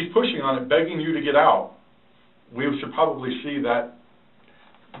 he's pushing on it, begging you to get out. We should probably see that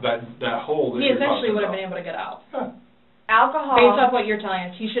hole that He you're essentially talking would have about. been able to get out. Yeah. Alcohol. Based off what you're telling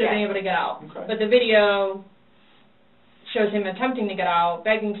us, he should have been able to get out. Okay. But the video shows him attempting to get out,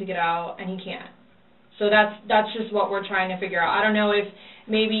 begging to get out, and he can't. So that's just what we're trying to figure out. I don't know if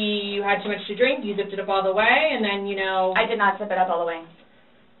maybe you had too much to drink, you zipped it up all the way, and then, I did not zip it up all the way.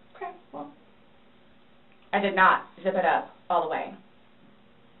 Okay, well. I did not zip it up all the way.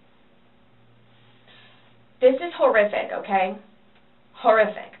 This is horrific, okay?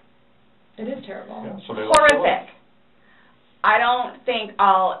 Horrific. It is terrible. Yeah, somebody lost their life. Horrific. I don't think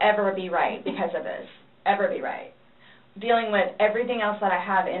I'll ever be right because of this. Ever be right. Dealing with everything else that I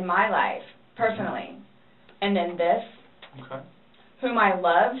have in my life, personally. And then this, Okay. whom I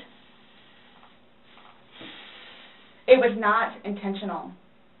loved, it was not intentional.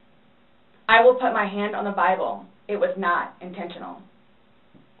 I will put my hand on the Bible. It was not intentional.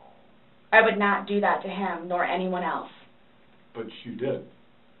 I would not do that to him nor anyone else. But you did.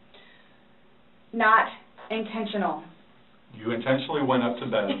 Not intentional. You intentionally went up to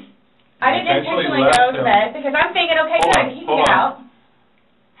bed. I didn't intentionally go to bed because I'm thinking, okay, good, he can get out.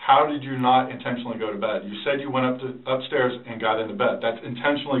 How did you not intentionally go to bed? You said you went upstairs and got into bed. That's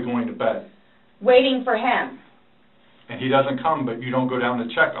intentionally going to bed. Waiting for him. And he doesn't come, but you don't go down to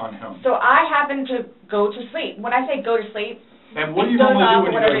check on him. So I happen to go to sleep. When I say go to sleep, And what do it you goes normally do off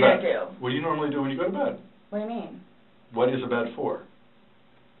when you whatever go to you're bed? gonna do. What do you normally do when you go to bed? What do you mean? What is a bed for?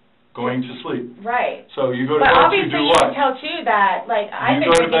 Going to sleep. Right. So you go to But bed to obviously do you what? can tell too that, like, I've You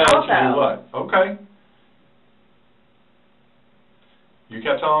been go to drinking bed also. to do what? Okay. You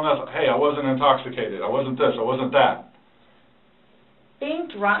kept telling us, hey, I wasn't intoxicated, I wasn't this, I wasn't that.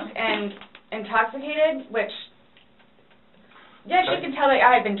 Being drunk and intoxicated, which, yes, Okay. you can tell that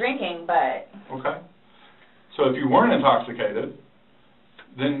I had been drinking, but Okay. So if you weren't intoxicated,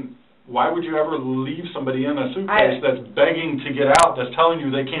 then why would you ever leave somebody in a suitcase that's begging to get out, that's telling you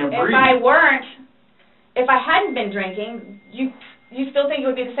they can't breathe? if I hadn't been drinking, you still think it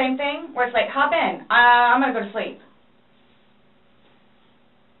would be the same thing? Where it's like, hop in, I'm going to go to sleep.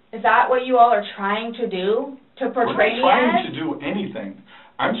 Is that what you all are trying to do? To portray me We're not as? trying to do anything.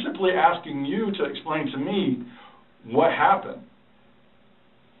 I'm simply asking you to explain to me what happened.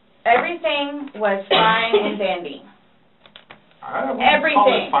 Everything was fine and dandy. I wouldn't call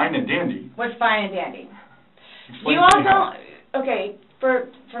Everything it fine and dandy. was fine and dandy. Explain You to all me how. don't, okay,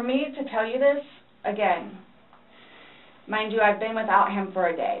 for me to tell you this, again, mind you, I've been without him for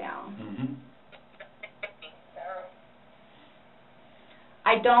a day now. Mm-hmm.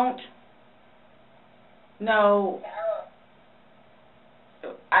 I don't know,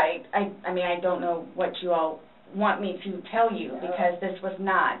 I mean, I don't know what you all want me to tell you, because this was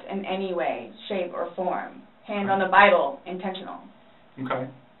not in any way, shape, or form, hand on the Bible, intentional. Okay.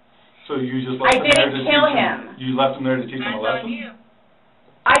 So you just left I him there to didn't teach kill him. him. You left him there to teach him a That's on lesson? you.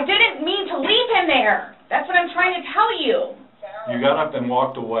 I didn't mean to leave him there. That's what I'm trying to tell you. You got up and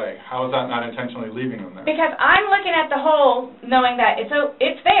walked away. How is that not intentionally leaving him there? Because I'm looking at the hole, knowing that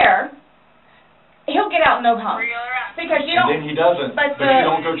it's there. he'll get out and no come. Because you don't... And then he doesn't, but you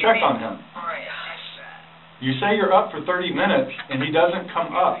don't go check on him. Right. You say you're up for 30 minutes, and he doesn't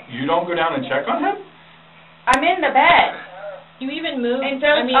come up. You don't go down and check on him? I'm in the bed. You even move, and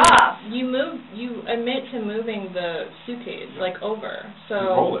off. You admit to moving the suitcase, like, over. So you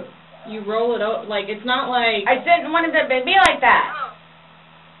roll it. You roll it over. Like, it's not like... I didn't want it to be like that.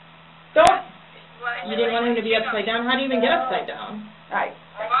 Don't... You didn't want him to be upside down? How do you even get upside down? Right.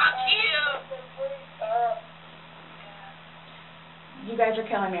 You guys are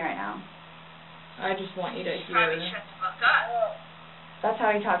killing me right now. I just want you to hear... Probably shut the fuck up. That's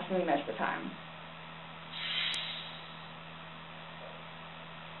how he talks to me most of the time.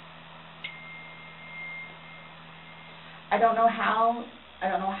 I don't know how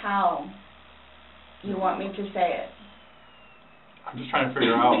you want me to say it. I'm just trying to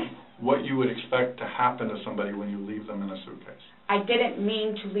figure out what you would expect to happen to somebody when you leave them in a suitcase. I didn't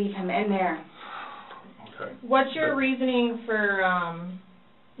mean to leave him in there. Okay. What's your reasoning for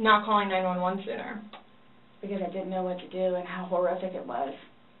not calling 911 sooner? Because I didn't know what to do and how horrific it was.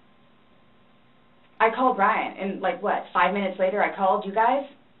 I called Ryan, and 5 minutes later I called you guys?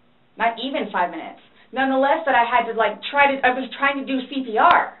 Not even 5 minutes. Nonetheless, that I had to I was trying to do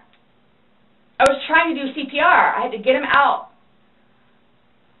CPR. I had to get him out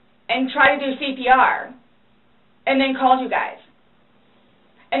and try to do CPR, and then called you guys.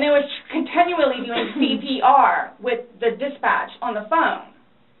 And then was continually doing CPR with the dispatch on the phone,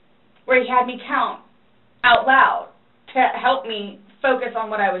 where he had me count out loud to help me focus on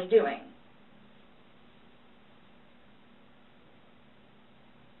what I was doing.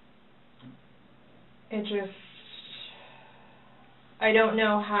 It just... I don't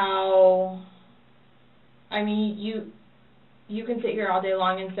know how... I mean, you can sit here all day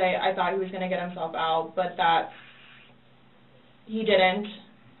long and say, I thought he was going to get himself out, but that's... He didn't,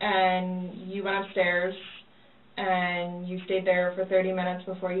 and you went upstairs, and you stayed there for 30 minutes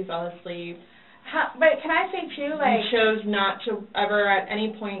before you fell asleep. But can I say, too, You chose not to ever at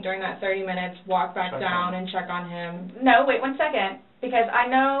any point during that 30 minutes walk back down and check on him. No, wait 1 second, because I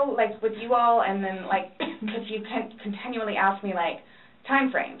know, with you all, and then, because you continually ask me,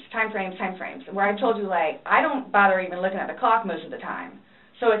 time frames, where I told you, I don't bother even looking at the clock most of the time.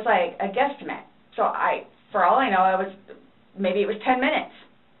 So it's a guesstimate. So for all I know, maybe it was 10 minutes.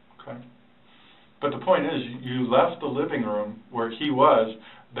 Okay. But the point is, you left the living room where he was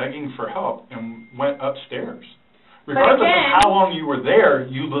begging for help and went upstairs. Regardless of how long you were there,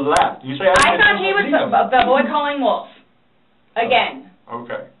 you left. You say, I thought he was the boy calling wolf. Again.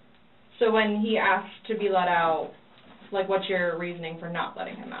 Okay. So when he asked to be let out, what's your reasoning for not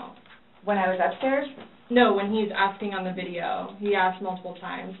letting him out? When I was upstairs? No, when he's asking on the video. He asked multiple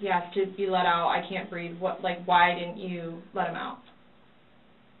times. He asked to be let out. I can't breathe. Why didn't you let him out?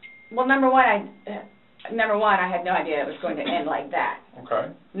 Well, number one, I had no idea it was going to end like that.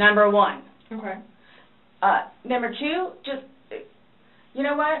 Okay. Number one. Okay. Number two, just, you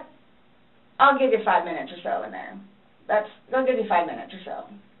know what? I'll give you 5 minutes or so in there. I'll give you 5 minutes or so.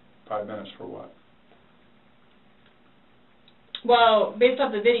 5 minutes for what? Well, based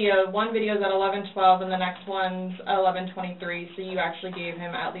off the video, one video is at 11:12 and the next one's at 11:23, so you actually gave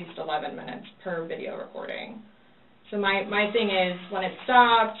him at least 11 minutes per video recording. So my thing is, when it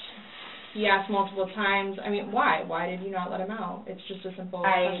stopped, he asked multiple times, I mean, why? Why did you not let him out? It's just a simple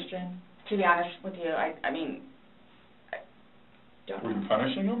question. To be honest with you, I don't know. Were you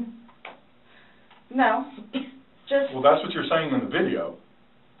punishing him? No. Just... Well, that's what you're saying in the video.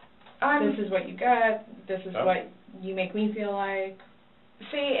 This is what you got. This is what you make me feel like.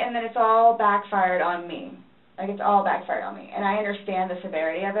 See, and then it's all backfired on me. It's all backfired on me. And I understand the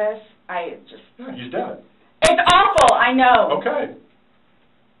severity of this. He's dead. It's awful, I know. Okay.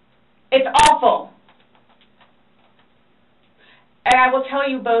 It's awful. And I will tell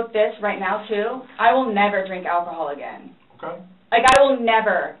you both this right now, too. I will never drink alcohol again. Okay. I will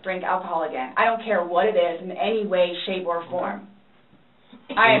never drink alcohol again. I don't care what it is in any way, shape, or form.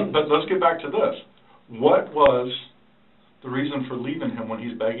 But let's get back to this. What was the reason for leaving him when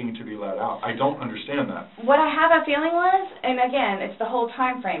he's begging to be let out? I don't understand that. What I have a feeling was, and again, it's the whole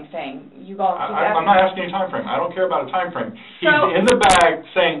time frame thing. I'm not asking a time frame. I don't care about a time frame. He's in the bag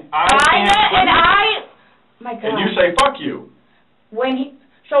saying, my God. And you say, fuck you.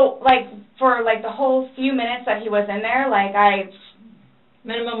 For the whole few minutes that he was in there,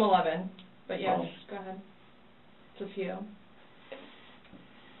 Minimum 11, but yes, go ahead. It's a few.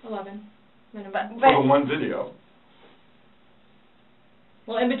 11, minimum. For the one video.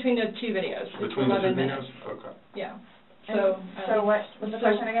 Well, in between the two videos. Between the two videos? Minutes. Okay. Yeah. So what was the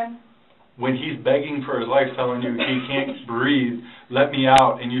question again? when he's begging for his life, telling you he can't breathe, let me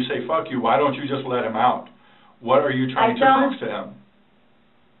out, and you say, fuck you, why don't you just let him out? What are you trying to prove to him?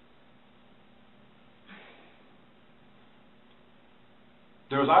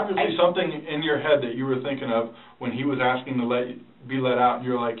 There was obviously something in your head that you were thinking of when he was asking to be let out, and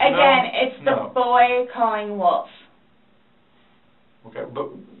you're like, no, again, it's no. the boy calling wolf. Okay, but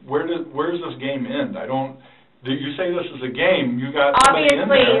where does this game end? You say this is a game, you got somebody in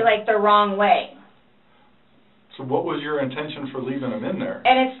Obviously, there. like the wrong way. So what was your intention for leaving him in there?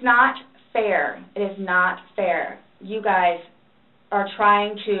 And it's not fair. It is not fair. You guys are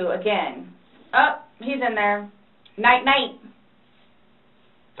trying to, again, he's in there. Night, night.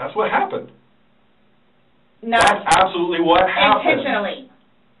 That's what happened. No. That's absolutely what happened. Intentionally.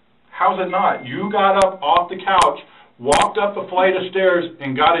 How's it not? You got up off the couch, walked up a flight of stairs,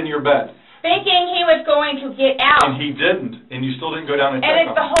 and got in your bed. Thinking he was going to get out. And he didn't, and you still didn't go down and check and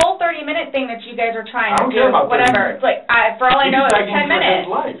it's on the him. whole 30-minute thing that you guys are trying to do. I don't care about 30 whatever. minutes. It's like, for all I know, it's 10 minutes. He's begging for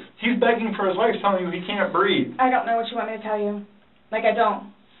his life. He's begging for his life, telling you he can't breathe. I don't know what you want me to tell you. Like, I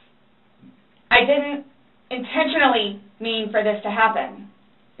don't. I didn't intentionally mean for this to happen.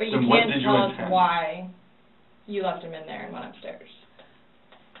 But you Then what can't did you tell us intend? why you left him in there and went upstairs.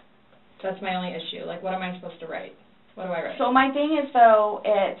 That's my only issue. Like, what am I supposed to write? What do I write? So my thing is, though,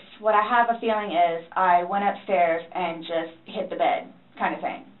 it's what I have a feeling is I went upstairs and just hit the bed kind of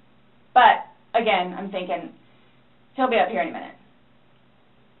thing. But, again, I'm thinking he'll be up here any minute.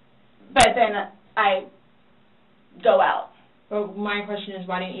 But then I go out. But my question is,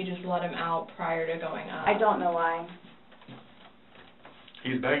 why didn't you just let him out prior to going up? I don't know why.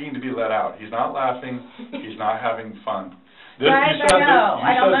 He's begging to be let out. He's not laughing. He's not having fun. Guys, you said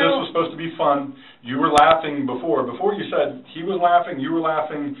I know. this was supposed to be fun. You were laughing before. Before you said he was laughing, you were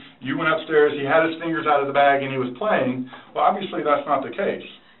laughing, you went upstairs, he had his fingers out of the bag and he was playing. Well, obviously that's not the case.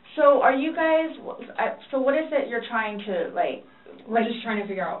 So are you guys, so what is it you're trying to, like... We're just trying to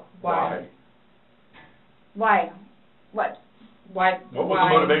figure out why. Why? What? Why? What was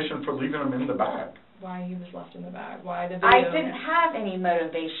the motivation for leaving him in the bag? Why he was left in the bag? Why the video? I didn't have any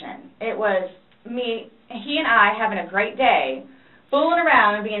motivation. It was he and I having a great day, fooling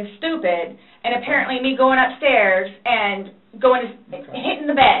around and being stupid, and apparently me going upstairs and hitting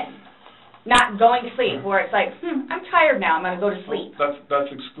the bed, not going to sleep, where it's like, I'm tired now, I'm going to go to sleep. Well, that's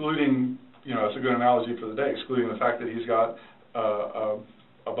excluding, that's a good analogy for the day, excluding the fact that he's got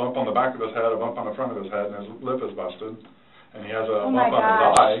a bump on the back of his head, a bump on the front of his head, and his lip is busted, and he has a bump on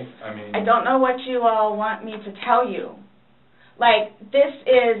his eye. I don't know what you all want me to tell you. Like, this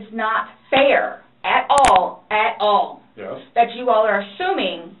is not fair at all, Yes. that you all are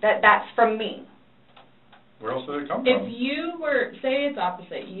assuming that that's from me. Where else did it come If from? you were, say it's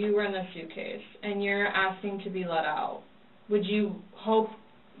opposite, you were in the suitcase, and you're asking to be let out, would you hope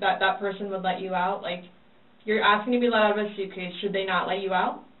that that person would let you out? Like, you're asking to be let out of a suitcase, should they not let you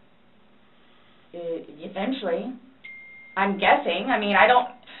out? Eventually. I'm guessing.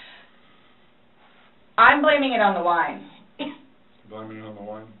 I'm blaming it on the wine. Blaming it on the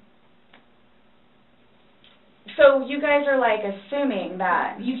wine? So you guys are, like, assuming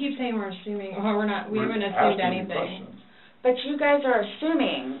that... You keep saying we're assuming, or we're not, we haven't assumed asking you anything. questions. But you guys are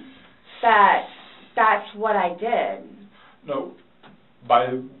assuming that that's what I did. No.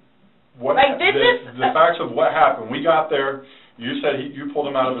 By what Like, this the facts of what happened. We got there. You said you pulled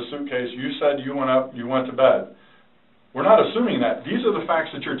him out of a suitcase. You said you went up. You went to bed. We're not assuming that. These are the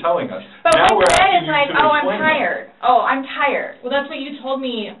facts that you're telling us. But now what we're you said asking is you like, to I'm explain tired. Oh, I'm tired. Well, that's what you told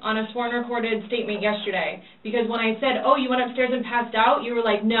me on a sworn recorded statement yesterday. Because when I said, you went upstairs and passed out, you were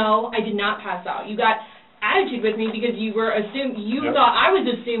like, no, I did not pass out. You got attitude with me because you were thought I was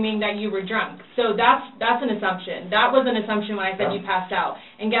assuming that you were drunk. So that's an assumption. That was an assumption when I said you passed out.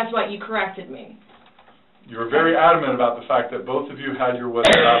 And guess what? You corrected me. You were very adamant about the fact that both of you had your wits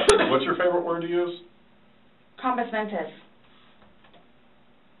about you. What's your favorite word to use? Compass mentis.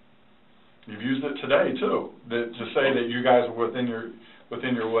 You've used it today too, to say that you guys are within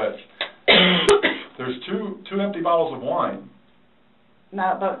your wits. There's two empty bottles of wine.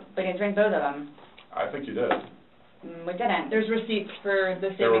 No, but we didn't drink both of them. I think you did. We didn't. There's receipts for the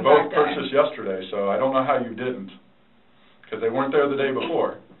They were statement both back there. purchased yesterday, so I don't know how you didn't, because they weren't there the day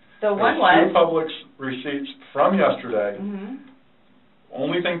before. The one There's was. two Publix receipts from yesterday. Mm-hmm.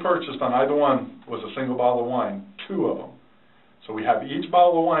 Only thing purchased on either one was a single bottle of wine, 2 of them. So we have each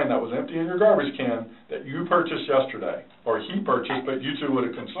bottle of wine that was empty in your garbage can that you purchased yesterday, or he purchased, but you two would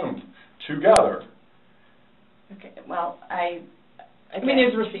have consumed together. Okay, well, I mean,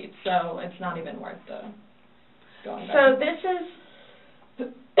 there's receipts, so it's not even worth the going back. So this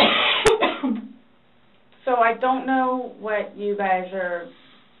is... So I don't know what you guys are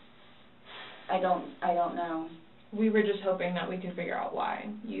I don't know. We were just hoping that we could figure out why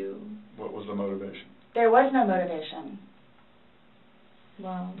you... What was the motivation? There was no motivation.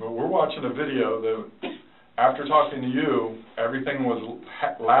 Wow. Well, we're watching a video that, after talking to you, everything was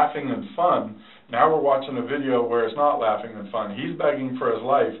laughing and fun. Now we're watching a video where it's not laughing and fun. He's begging for his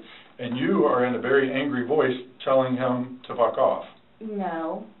life, and you are in a very angry voice telling him to fuck off.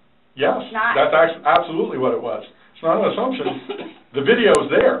 No. Yes, It's not. that's absolutely what it was. It's not an assumption. The video's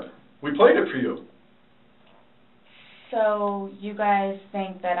there. We played it for you. So you guys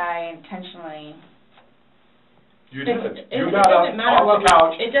think that I intentionally... You did. It You got up doesn't matter off what the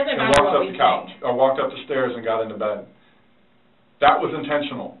couch it doesn't and matter walked what up we the couch, think. or walked up the stairs and got into bed. That was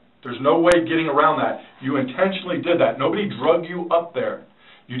intentional. There's no way getting around that. You intentionally did that. Nobody drug you up there.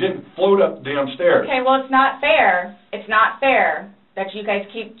 You didn't float up the damn stairs. Okay, well, it's not fair. It's not fair that you guys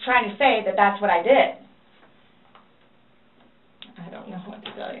keep trying to say that that's what I did. I don't know what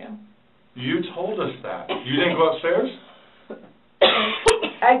to tell you. You told us that. You didn't go upstairs?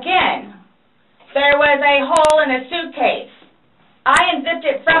 Again, there was a hole in a suitcase. I unzipped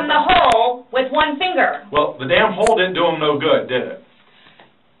it from the hole with one finger. Well, the damn hole didn't do him no good, did it?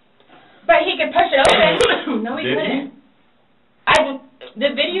 But he could push it open. No, he Did he? couldn't.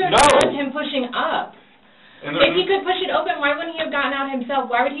 The video No. shows him pushing up. And If he could push it open, why wouldn't he have gotten out himself?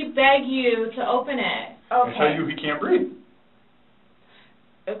 Why would he beg you to open it? I tell Okay. you, he can't breathe.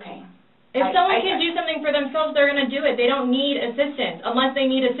 Okay. If someone I- can do something for themselves, they're going to do it. They don't need assistance unless they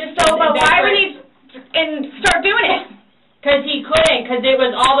need assistance. So, but why would he start doing it? Because he couldn't, because it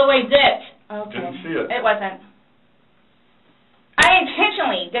was all the way zipped. Okay. Didn't see it. It wasn't. I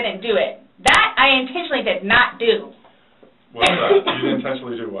intentionally didn't do it. That I intentionally did not do. What's that? You didn't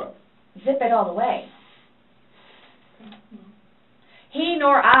intentionally do what? Zip it all the way. He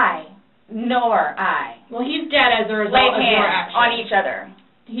nor I. Well, he's dead as a result Lay of your hands action. on each other.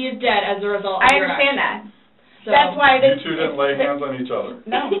 He is dead as a result of I your understand action. that. So, That's why You two didn't lay hands on each other.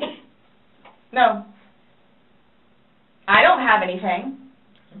 No. No. I don't have anything.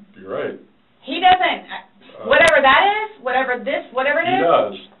 You're right. He doesn't. Whatever that is, whatever it He is.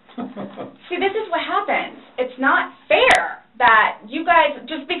 does. See, this is what happens. It's not fair that you guys,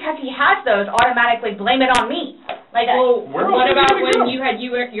 just because he has those, automatically blame it on me. Like, well, Where else what is he about gonna when go? you had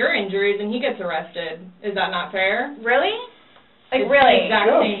your injuries and he gets arrested? Is that not fair? really? Like, It's really? the exact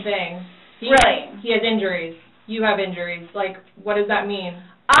Yes. same thing. Really? He has injuries. You have injuries. Like, what does that mean?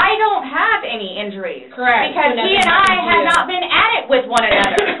 I don't have any injuries. Correct. Because So he nothing and I happened to have you. not been at it with one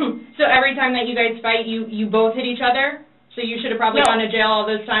another. So every time that you guys fight, you both hit each other? So you should have probably No. gone to jail all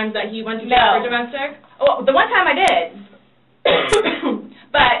those times that he went to jail No. for domestic? Well, the one time I did.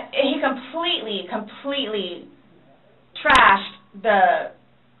 But he completely trashed the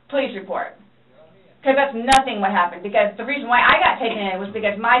police report. Because that's nothing what happened. Because the reason why I got taken in was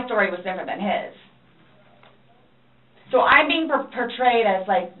because my story was different than his. So I'm being portrayed as,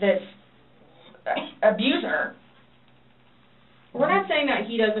 like, this abuser. We're not saying that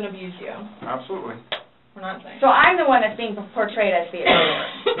he doesn't abuse you. Absolutely. We're not saying. So I'm the one that's being portrayed as the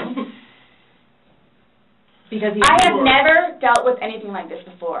abuser. Because he I have Sure. never dealt with anything like this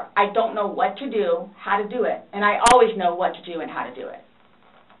before. I don't know what to do, how to do it, and I always know what to do and how to do it.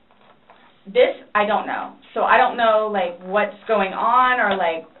 This, I don't know. So I don't know, like, what's going on or,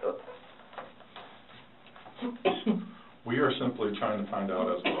 like... We are simply trying to find out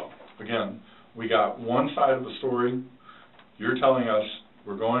as well. Again, we got one side of the story. You're telling us,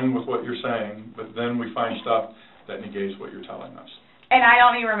 we're going with what you're saying, but then we find stuff that negates what you're telling us. And I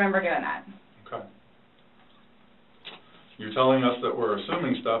don't even remember doing that. Okay. You're telling us that we're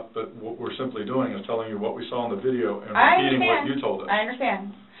assuming stuff, but what we're simply doing is telling you what we saw in the video and I repeating what understand. you told us. I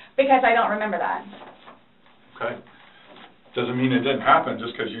understand. Because I don't remember that. Okay. Doesn't mean it didn't happen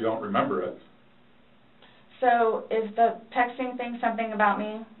just because you don't remember it. So is the texting thing something about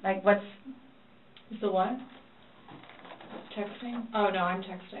me? Like, what's... The what? Texting? Oh, no, I'm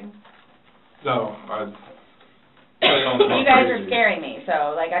texting. No, You guys are scaring me,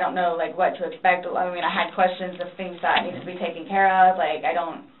 so, like, I don't know, like, what to expect. I mean, I had questions of things that need to be taken care of. Like, I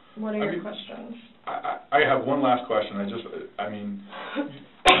don't... What are I your mean- questions? I have one last question.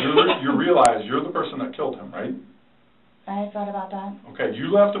 You realize you're the person that killed him, right? I thought about that. Okay,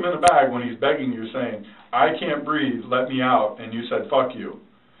 you left him in a bag when he's begging you, saying, I can't breathe, let me out, and you said, fuck you.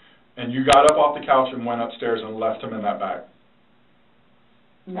 And you got up off the couch and went upstairs and left him in that bag.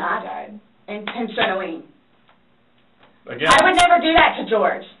 Not intentionally. Again, I would never do that to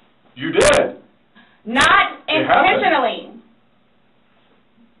George. you did. Not It happened. intentionally.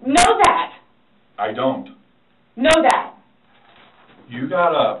 Know that. I don't. Know that. You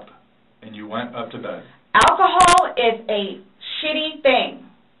got up and you went up to bed. Alcohol is a shitty thing.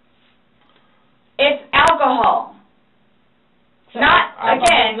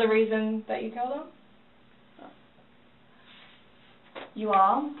 the reason that you killed him? You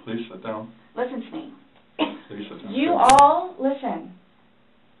all, Please sit down. listen to me. Please sit down. You all, listen.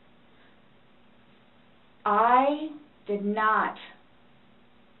 I did not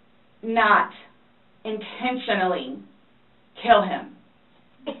intentionally kill him.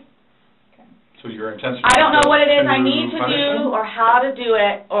 So your intention. I don't know what it is I to need to punish do, him? or how to do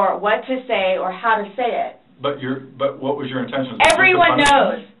it, or what to say, or how to say it. But what was your intention? Everyone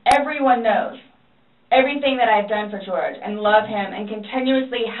knows. Everyone knows everything that I've done for George, and love him, and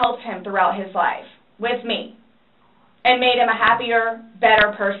continuously helped him throughout his life with me, and made him a happier,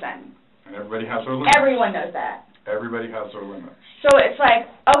 better person. And everybody has their limits. Everyone knows that. Everybody has their limits. So it's like,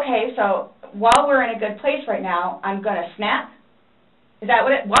 okay, so while we're in a good place right now, I'm going to snap? Is that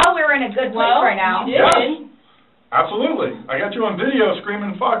what it, while we're in a good place right now? You did. Yes. Absolutely. I got you on video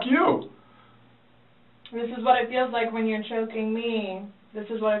screaming, "Fuck you." This is what it feels like when you're choking me. This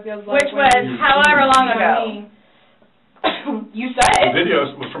is what it feels like. Which when was you're however long choking ago. me. You said The it.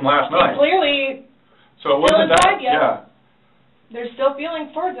 video was from last night. Clearly, So it wasn't inside that. you. Yeah. there's still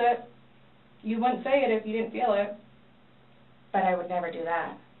feelings towards it. You wouldn't say it if you didn't feel it. But I would never do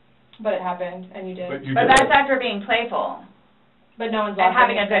that. But it happened, and you did. But you But did. that's after being playful But no one's and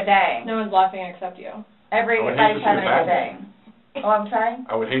laughing. having a good day. No one's laughing except you. Everybody's I would hate to see having a a bad good day. Oh, I'm sorry?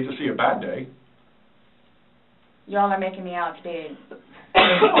 I would hate to see a bad day. Y'all are making me out to be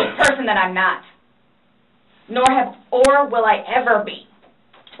a person that I'm not. Or will I ever be.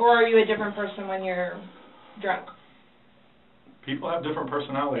 Or are you a different person when you're drunk? People have different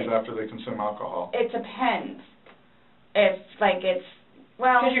personalities after they consume alcohol. It depends.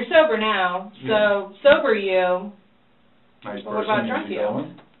 Well, Because you're sober now, so sober you. Nice Well, what person, about drunk you?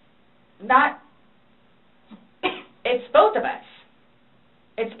 easygoing. not, it's both of us.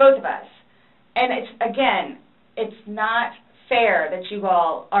 It's both of us. And it's not fair that you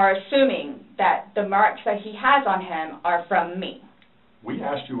all are assuming that the marks that he has on him are from me. We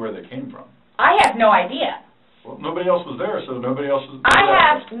asked you where they came from. I have no idea. Well, nobody else was there, so nobody else was I there.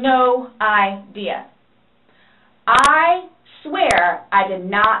 have no idea. I swear I did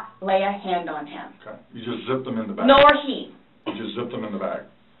not lay a hand on him. Okay. You just zipped them in the bag. Nor he. You just zipped them in the bag.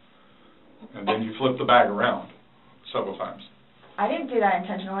 And then you flipped the bag around several times. I didn't do that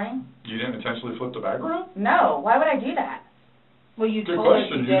intentionally. You didn't intentionally flip the bag around? No. Why would I do that? Well, you Good told us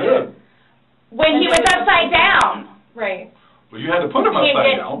question, you you did did. it. When he And was it was upside down. Right. Well, you had to put them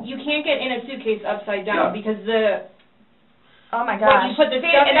upside down. You can't get in a suitcase upside down Yeah. because the Oh my What, gosh. you put the See,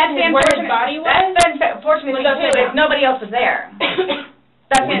 stuff and that's in the where his unfortunate body was? That's the unfortunate Was thing upside too, is down. nobody else was there.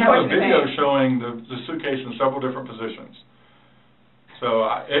 That's We the have a unfortunate video thing. showing the suitcase in several different positions. So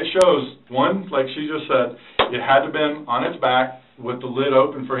it shows, one, like she just said, it had to have been on its back with the lid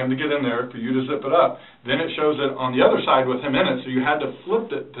open for him to get in there, for you to zip it up. Then it shows it on the other side with him in it, so you had to flip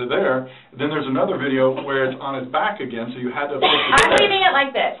it to there. Then there's another video where it's on his back again, so you had to flip it I'm there. leaving it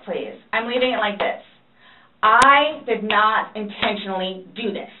like this, please. I'm leaving it like this. I did not intentionally do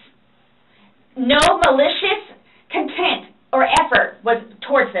this. No malicious content or effort was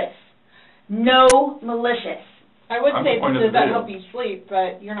towards this. No malicious. I would I'm say the point of does the that video. help you sleep,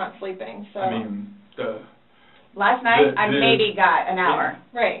 but you're not sleeping, so I mean, Last night, I The- maybe got an hour.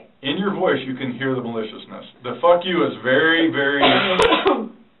 right. in your voice you can hear the maliciousness. The fuck you is very, very...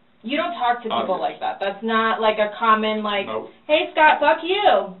 You don't talk to people Obvious. like that. That's not like a common like, Nope. hey Scott, fuck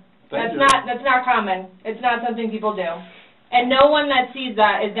you. Thank you. That's not common. It's not something people do. And no one that sees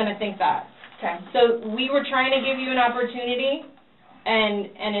that is gonna think that. Okay. So we were trying to give you an opportunity, and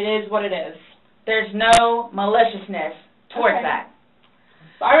it is what it is. There's no maliciousness towards Okay. that.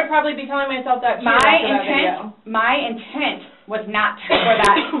 So I would probably be telling myself that too after that video. My intent was not for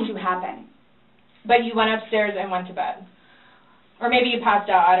that to happen. But you went upstairs and went to bed. Or maybe you passed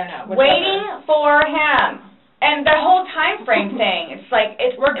out, I don't know. whichever. Waiting for him. And the whole time frame thing, it's like,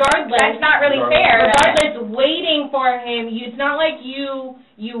 Regardless. that's not really fair. Regardless, waiting for him, it's not like you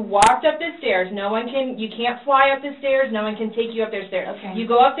walked up the stairs. You can't fly up the stairs, no one can take you up the stairs. Okay. You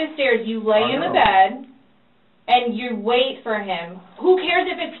go up the stairs, you lay I in the know. bed, and you wait for him. Who cares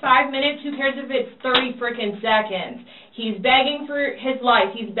if it's 5 minutes? Who cares if it's 30 frickin' seconds? He's begging for his life.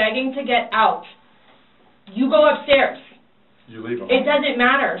 He's begging to get out. You go upstairs. You leave them. It doesn't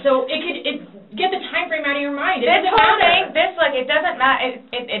matter. So get the time frame out of your mind. It This doesn't whole matter. thing, it doesn't matter.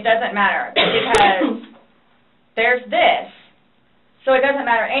 It doesn't matter because there's this, so it doesn't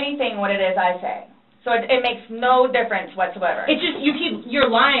matter anything what it is I say. So it makes no difference whatsoever. It's just you're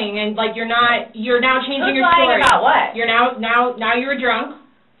lying and like you're now changing Who's your lying story. about what? You're now you're drunk.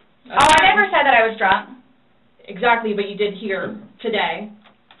 Oh, I never said that I was drunk. Exactly, but you did here today.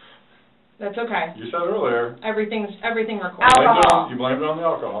 That's okay. You said earlier. Everything recorded. Alcohol. You blamed it on the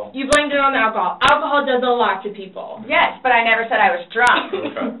alcohol. You blamed it on the alcohol. Alcohol does a lot to people. Yes, but I never said I was drunk.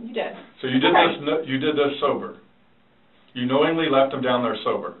 Okay. You did. So you did this sober. You knowingly left him down there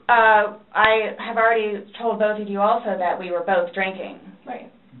sober. I have already told both of you also that we were both drinking.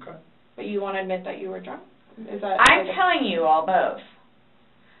 Right. Okay. But you want to admit that you were drunk? Is that? I'm telling you all both.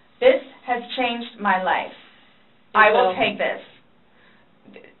 This has changed my life. I will take this.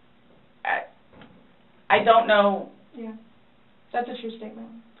 I don't know. Yeah. That's a true statement.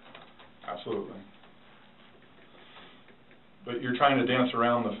 Absolutely. But you're trying to dance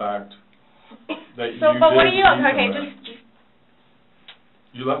around the fact that So, you but what did are you? leave him Okay, there. just.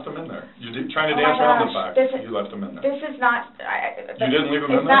 You left him in there. You're trying to Oh my dance around the gosh, fact you left him in there. This is not. You didn't leave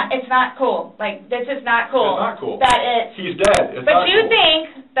him in there? It's not cool. Like, this is not cool. It's not cool. That it's. He's dead. It's But not you cool.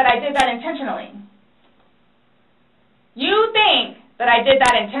 think that I did that intentionally. You think that I did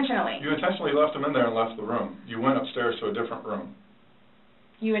that intentionally. You intentionally left him in there and left the room. You went upstairs to a different room.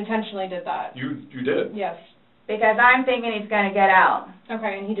 You intentionally did that. You did. Yes. Because I'm thinking he's going to get out.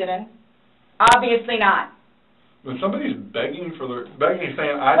 Okay, and he didn't. Obviously not. When somebody's begging, saying,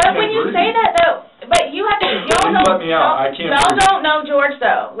 I But can't when you breathe. say that, though, but you have to, y'all Please let me out. I can't y'all breathe. don't know George,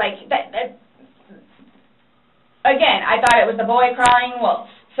 though. Like, again, I thought it was the boy crying wolf.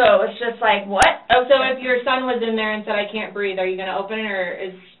 So it's just like, what? Oh, so if your son was in there and said, I can't breathe, are you going to open it, or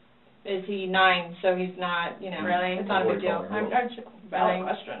is he 9, so he's not, Really? it's not a big deal? Boy I'm just a valid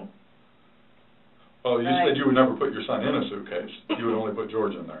question. Oh, you Right. said you would never put your son in a suitcase. You would only put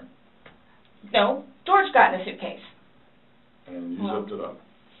George in there. No, George got in a suitcase. And you zipped it up.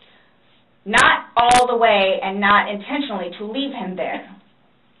 Not all the way and not intentionally to leave him there.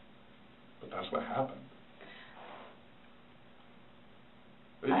 But that's what happened.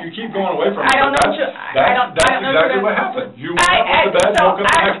 You keep going away from it. I don't know. That's exactly what happened. You went up to bed, woke up the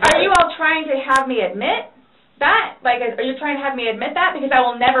next day. Are you all trying to have me admit that? Like, are you trying to have me admit that? Because I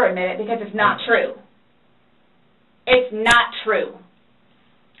will never admit it because it's not true. It's not true.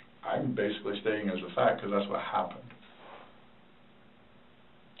 I'm basically stating as a fact because that's what happened.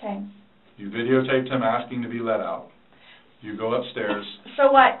 Okay. You videotaped him asking to be let out. You go upstairs.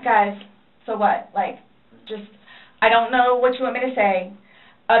 So what, guys? So what? Like, just, I don't know what you want me to say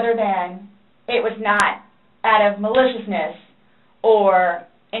other than it was not out of maliciousness or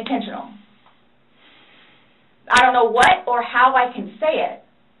intentional. I don't know what or how I can say it.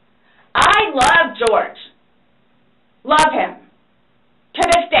 I love George. Love him. To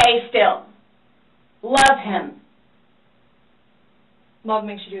this day still. Love him. Love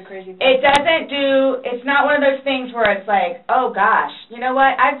makes you do crazy things. It's not one of those things where it's like, oh gosh, you know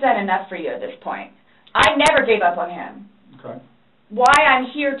what, I've done enough for you at this point. I never gave up on him. Okay. Why I'm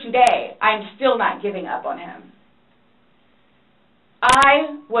here today, I'm still not giving up on him.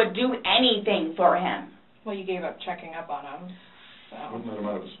 I would do anything for him. Well, you gave up checking up on him. So. Wouldn't let him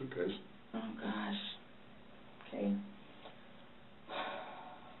out of a suitcase. Oh gosh. Okay.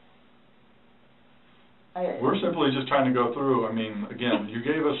 We're simply just trying to go through, I mean, again, you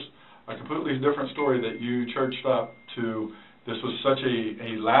gave us a completely different story that you churched up to, this was such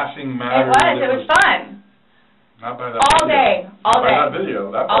a lasting matter. It was fun. Not by that All video. day, all Not day. by that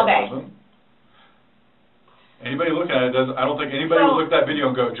video, that All part day. wasn't. Anybody looking at it doesn't, I don't think anybody would look at that video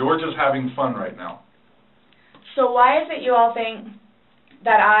and go, George is having fun right now. So why is it you all think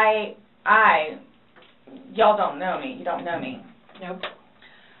that y'all don't know me, you don't know me. Nope.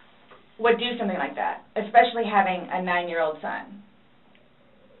 Would do something like that, especially having a 9-year-old son.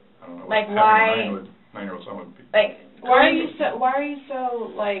 I don't know Like, what why- having a 9-year-old son would be. Like, Why are you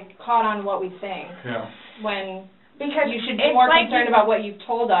so like caught on what we think Yeah. when because you should be it's more like concerned about what you've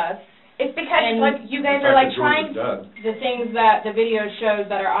told us? It's because and like you guys The are fact like that George trying. is dead. The things that the video shows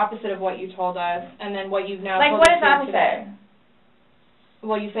that are opposite of what you told us, and then what you've now Like, told what us is here opposite? today.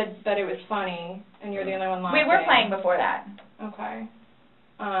 Well, you said that it was funny, and you're the only one laughing. We were playing before that. Okay.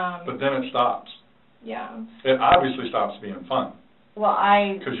 But then it stops. Yeah. It obviously stops being fun. Well,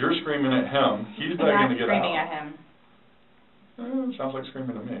 Because you're screaming at him, he's I'm begging not to get screaming out. at him. Sounds like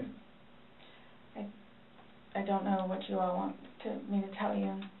screaming to me. I don't know what you all want me to tell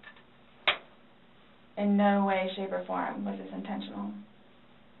you. In no way, shape, or form was this intentional.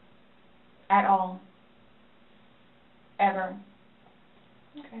 At all. Ever.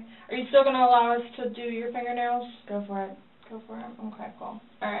 Okay. Are you still going to allow us to do your fingernails? Go for it. Go for it? Okay, cool.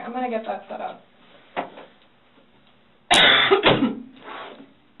 All right, I'm going to get that set up.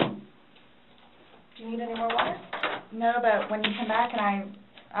 Do you need any more water? No, but when you come back, can I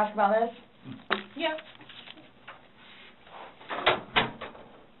ask about this? Yeah.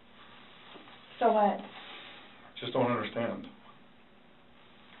 So what? Just don't understand.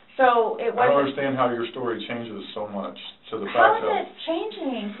 So it I don't wasn't... understand how your story changes so much to the How fact is it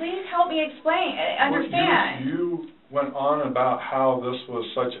changing? Please help me explain, understand. You went on about how this was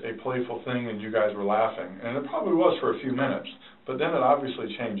such a playful thing and you guys were laughing, and it probably was for a few minutes, but then it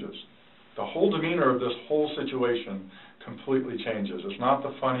obviously changes. The whole demeanor of this whole situation completely changes. It's not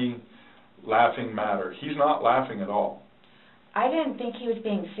the funny, laughing matter. He's not laughing at all. I didn't think he was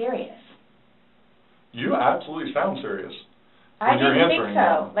being serious. You absolutely sound serious. I when you're didn't think answering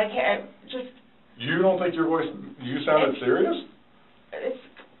so. them. Like, just... You don't think your voice, you sounded serious? It's,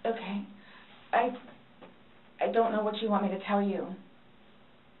 okay. I don't know what you want me to tell you.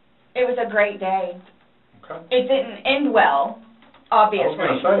 It was a great day. Okay. It didn't end well, obviously. I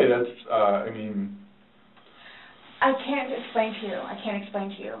was going to say, that's, I mean... I can't explain to you. I can't explain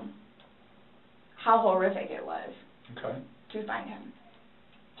to you how horrific it was Okay. to find him.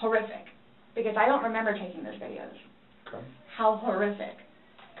 Horrific. Because I don't remember taking those videos. Okay. How horrific.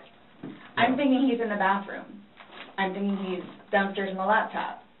 I'm thinking he's in the bathroom. I'm thinking he's downstairs in the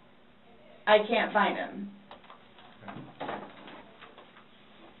laptop. I can't find him.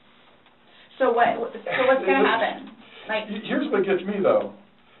 So what's going to happen? Like, here's what gets me though,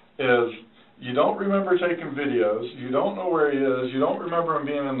 is you don't remember taking videos, you don't know where he is, you don't remember him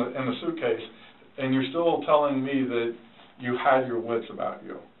being in the suitcase, and you're still telling me that you had your wits about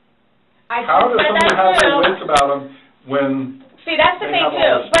you. How does somebody have their wits about them when... See, that's the thing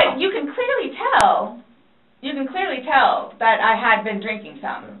too. But you can clearly tell. You can clearly tell that I had been drinking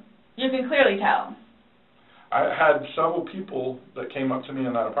some. Yeah. You can clearly tell. I had several people that came up to me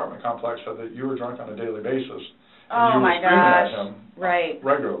in that apartment complex said that you were drunk on a daily basis. And you were screaming at him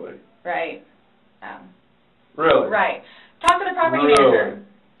regularly. Right. Really? Right. Talk to the property manager.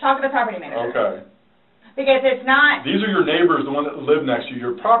 Talk to the property manager. Okay. Because it's not... These are your neighbors, the one that live next to you.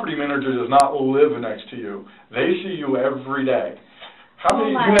 Your property manager does not live next to you. They see you every day. How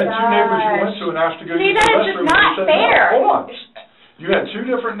many? You had two neighbors you went to and asked to go use the restroom. See, that is just not fair. No, hold on. You had two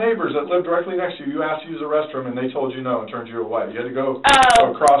different neighbors that lived directly next to you. You asked to use the restroom, and they told you no and turned you away. You had to go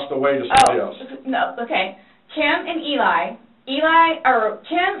across the way to somebody else. No, okay. Kim and Kim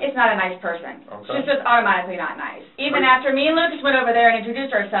is not a nice person. Okay. She's just automatically not nice. Even after me and Lucas went over there and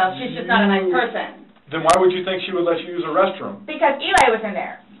introduced ourselves, she's just not a nice person. Then why would you think she would let you use a restroom? Because Eli was in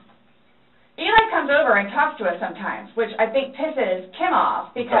there. Eli comes over and talks to us sometimes, which I think pisses Kim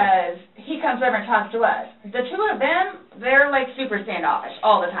off because he comes over and talks to us. The two of them, they're like super standoffish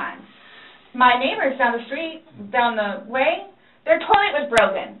all the time. My neighbors down the street, down the way, their toilet was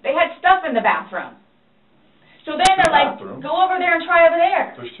broken. They had stuff in the bathroom. So then they're like, go over there and try over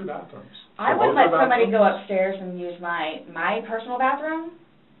there. There's two bathrooms. I wouldn't let somebody go upstairs and use my personal bathroom.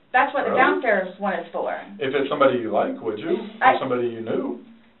 That's what the downstairs one is for. If it's somebody you like, would you? Or somebody you knew?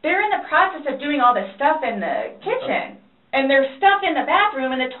 They're in the process of doing all this stuff in the kitchen. And there's stuff in the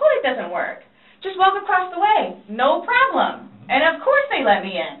bathroom and the toilet doesn't work. Just walk across the way. No problem. And of course they let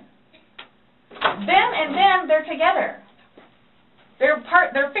me in. Them and them, they're together. They're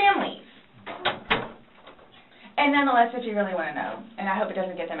families. And nonetheless, if you really want to know, and I hope it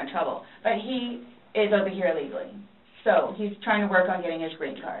doesn't get them in trouble, but he is over here illegally. So he's trying to work on getting his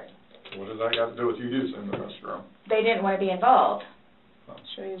green card. What does that got to do with you using the restroom? They didn't want to be involved.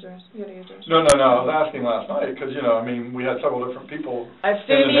 Should I use yours? You gotta use yours. No. I was asking last night because, I mean, we had several different people in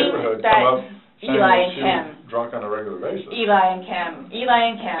the neighborhood come up saying that she was drunk on a regular basis. Eli and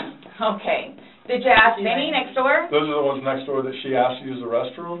Kim. Okay. Did you ask Benny next door? Those are the ones next door that she asked to use the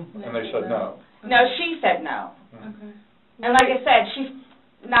restroom, and they said no. No, she said no. Okay. And like I said, she's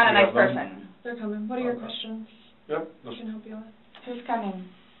not a nice person. They're coming. What are your questions? Yep. I can help you with. Who's coming?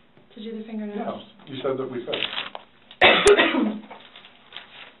 To do the fingernails. Yeah, you said that we could.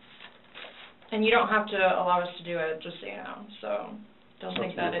 And you don't have to allow us to do it, just so you know. So don't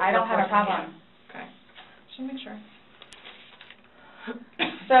think that it's... I don't have a problem. Okay. Just want to make sure.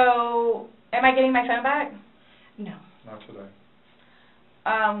 So, am I getting my phone back? No. Not today.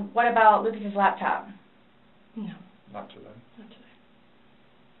 What about Lucas's laptop? No. Not today. Not today.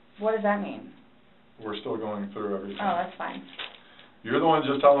 What does that mean? We're still going through everything. Oh, that's fine. You're the one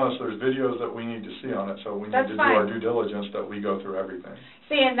just telling us there's videos that we need to see on it, so we need to do our due diligence that we go through everything.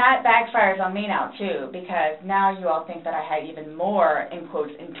 See, and that backfires on me now, too, because now you all think that I had even more, in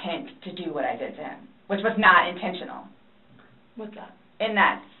quotes, intent to do what I did to him, which was not intentional. What's that? In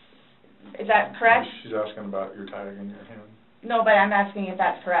that. Is that correct? She's asking about your tag in your hand. No, but I'm asking if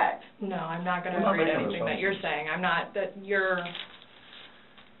that's correct. No, I'm not going to agree to anything that you're saying. I'm not, that you're...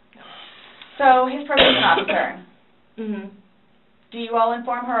 No. So, his probation officer. Mm-hmm. Do you all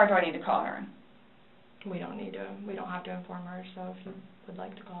inform her, or do I need to call her? We don't have to inform her, so if you would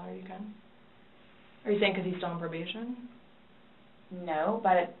like to call her, you can. Are you saying because he's still on probation? No,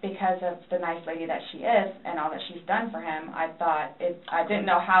 but because of the nice lady that she is and all that she's done for him, I didn't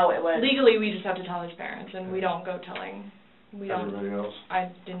know how it was. Legally, we just have to tell his parents, and we don't go telling. Everybody else?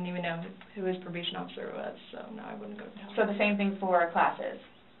 I didn't even know who his probation officer was, so no, I wouldn't go tell. So the same thing for classes.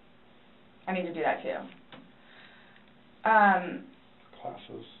 I need to do that too.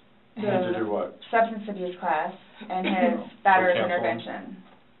 Classes? You need to do what? Substance abuse class and his batterer's cancel. intervention.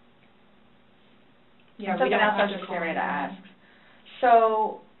 Yeah, Something we don't else I have was to just call getting ready to him. ask.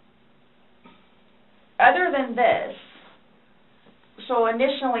 So, other than this, so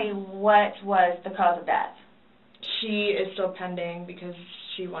initially, what was the cause of death? She is still pending because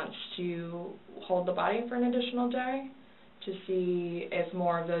she wants to hold the body for an additional day to see if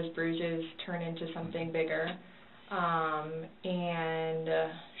more of those bruises turn into something bigger. And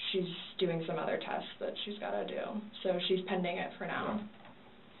she's doing some other tests that she's got to do. So she's pending it for now.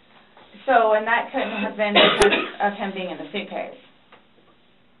 So, and that couldn't have been because of him being in the suitcase?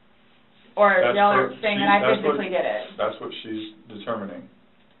 Or y'all are saying that I physically did it? That's what she's determining.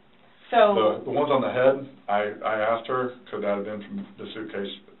 So The ones on the head, I asked her, could that have been from the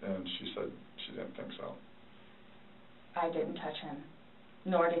suitcase, and she said she didn't think so. I didn't touch him,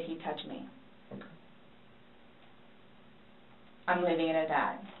 nor did he touch me. Okay. I'm leaving it at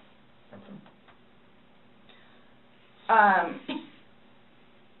that. Okay.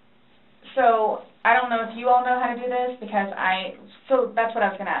 So I don't know if you all know how to do this because so that's what I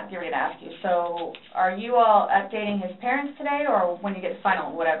was going to get ready to ask you. So are you all updating his parents today or when you get the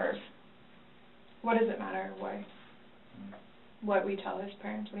final whatevers? What does it matter what we tell his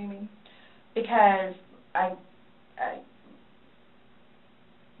parents? What do you mean? Because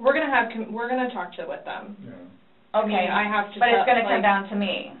we're gonna talk with them. Yeah. Okay, I mean, I have to but it's going to like, come down to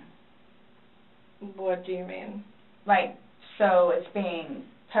me. What do you mean? Like, so it's being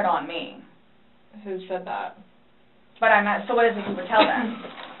put on me. Who said that? But I'm not, so what is it you would tell them?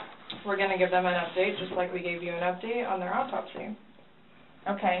 We're gonna give them an update, just like we gave you an update on their autopsy.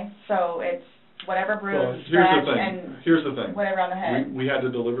 Okay, so it's whatever Well, bruise, scratch, and here's the thing. whatever on the head. We had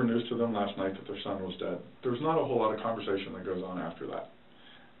to deliver news to them last night that their son was dead. There's not a whole lot of conversation that goes on after that.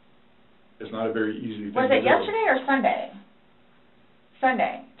 It's not a very easy thing to do. Was it yesterday or Sunday?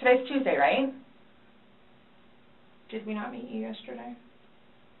 Sunday. Today's Tuesday, right? Did we not meet you yesterday?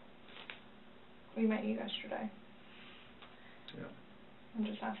 We met you yesterday. Yeah. I'm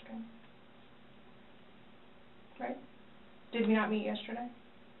just asking. Right? Did we not meet yesterday?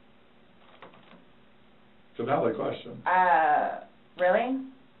 It's a valid question. Really?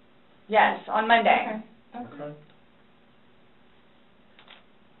 Yes, on Monday. Okay.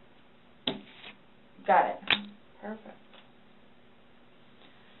 Got it. Perfect.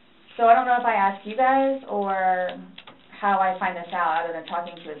 So I don't know if I ask you guys or how I find this out other than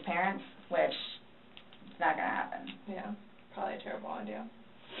talking to his parents, which is not going to happen. Yeah, probably a terrible idea.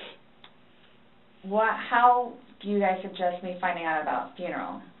 How do you guys suggest me finding out about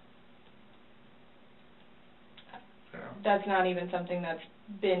funeral? Yeah. That's not even something that's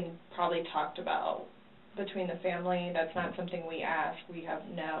been probably talked about between the family. That's not something we ask. We have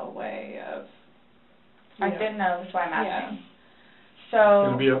no way of... I didn't know, that's why I'm asking. Yeah. So...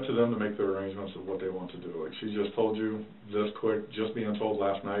 It'll be up to them to make their arrangements of what they want to do. Like she just told you this quick, just being told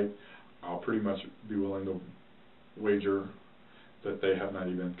last night, I'll pretty much be willing to wager that they have not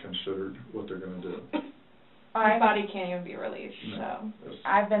even considered what they're going to do. His body can't even be released, No. so...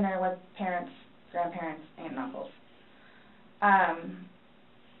 I've been there with parents, grandparents, aunt and uncles.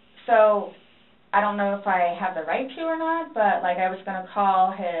 So, I don't know if I have the right to or not, but like I was going to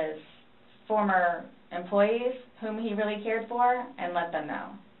call his former employees whom he really cared for and let them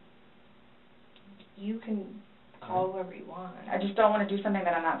know. You can call whoever you want. I just don't want to do something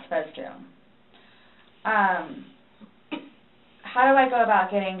that I'm not supposed to. How do I go about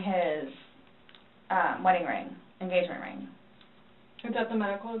getting his wedding ring, engagement ring? It's at the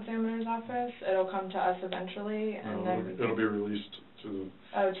medical examiner's office. It'll come to us eventually, and then... It'll be released to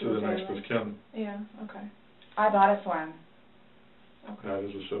to the next of kin. Yeah, okay. I bought it for him. Okay. That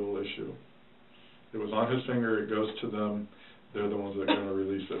is a civil issue. It was on his finger, it goes to them, they're the ones that are going to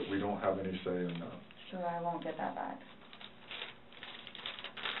release it. We don't have any say in that. So I won't get that back.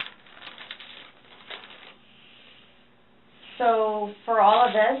 So for all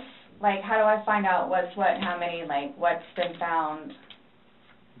of this, like how do I find out what's what and how many, like what's been found?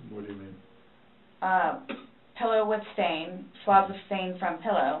 What do you mean? Pillow with stain, swabs of stain from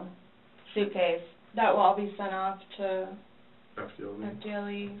pillow, suitcase. That will all be sent off to FDLE.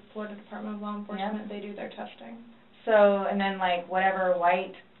 FDLE, Florida Department of Law Enforcement. Yep. They do their testing. So, and then like whatever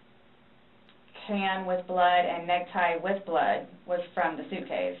white can with blood and necktie with blood was from the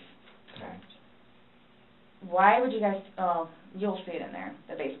suitcase. Correct. Why would you guys, you'll see it in there,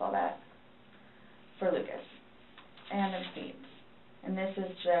 the baseball bat for Lucas, and the receipts. And this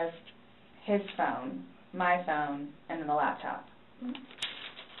is just his phone, my phone, and then the laptop.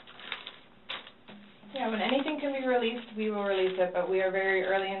 Yeah, when anything can be released, we will release it, but we are very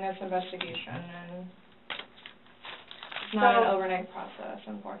early in this investigation, and it's not an overnight process,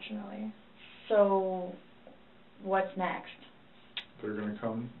 unfortunately. So, what's next? They're going to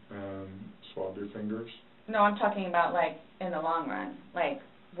come and swab your fingers. No, I'm talking about, like, in the long run. Like,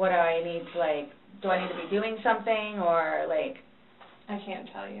 what do I need to, like, do I need to be doing something, or, like... I can't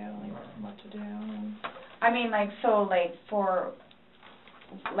tell you, like, what to do. I mean, like, so, like, for...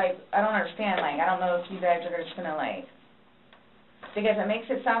 Like, I don't understand, like, I don't know if you guys are just gonna, like, because it makes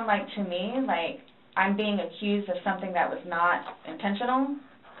it sound like, to me, like, I'm being accused of something that was not intentional.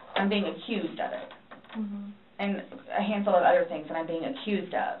 I'm being accused of it. And a handful of other things that I'm being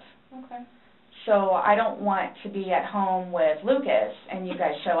accused of. Okay. So I don't want to be at home with Lucas and you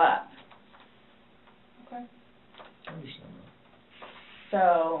guys show up. Okay. I understand that.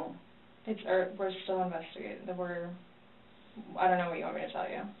 So... we're still investigating. I don't know what you want me to tell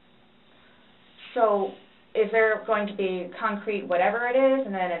you. So, is there going to be concrete whatever it is,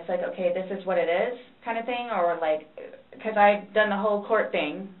 and then it's like, okay, this is what it is, kind of thing, or like, because I've done the whole court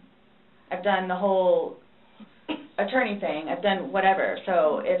thing, I've done the whole attorney thing, I've done whatever,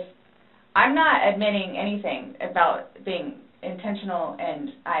 so if I'm not admitting anything about being intentional and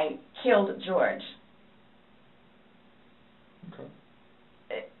I killed George. Okay.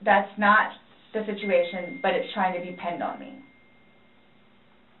 That's not the situation, but it's trying to be pinned on me.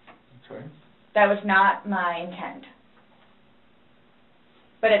 Okay. That was not my intent.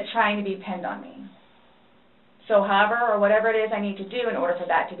 But it's trying to be pinned on me. So however or whatever it is I need to do in order for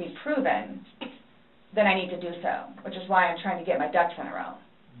that to be proven, then I need to do so, which is why I'm trying to get my ducks in a row.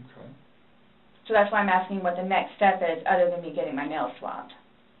 Okay. So that's why I'm asking what the next step is other than me getting my nails swabbed.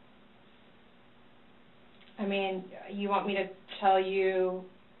 I mean, you want me to tell you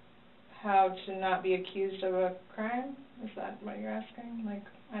how to not be accused of a crime? Is that what you're asking? Like,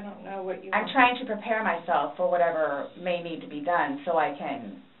 I don't know what you want. I'm trying to prepare myself for whatever may need to be done so I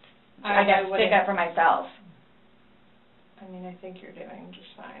can, I guess, stick up for myself. I mean, I think you're doing just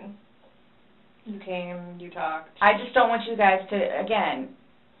fine. You came, you talked. I just don't want you guys to, again,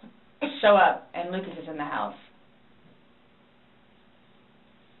 show up and Lucas is in the house.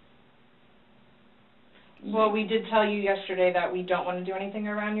 Well, we did tell you yesterday that we don't want to do anything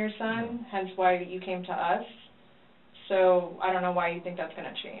around your son, hence why you came to us. So I don't know why you think that's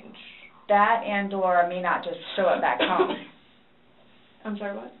going to change. That and or me not just show up back home. I'm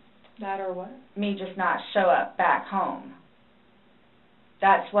sorry, what? That or what? Me just not show up back home.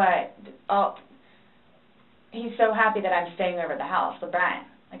 That's what, he's so happy that I'm staying over at the house with Brian.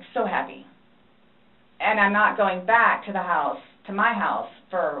 Like, so happy. And I'm not going back to the house, to my house,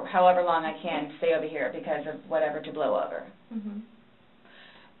 for however long I can stay over here because of whatever to blow over.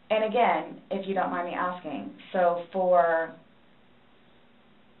 And again, if you don't mind me asking, so for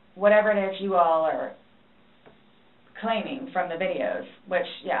whatever it is you all are claiming from the videos, which,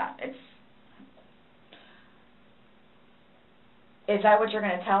 yeah, is that what you're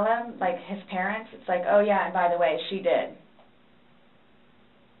going to tell them, like his parents? It's like, oh yeah, and by the way, she did.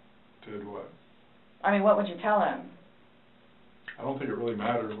 Did what? I mean, what would you tell them? I don't think it really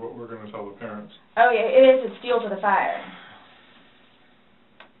matters what we're going to tell the parents. Oh yeah, it is. It's fuel to the fire.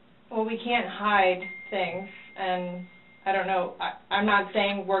 Well, we can't hide things, and I don't know. I'm not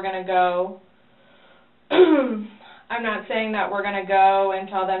saying we're going to go. I'm not saying that we're going to go and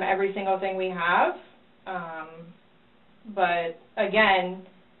tell them every single thing we have. But again,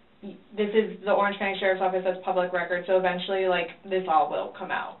 this is the Orange County Sheriff's Office. That's public record. So eventually, like, this all will come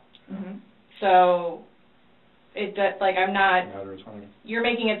out. So it does, like, I'm not. You're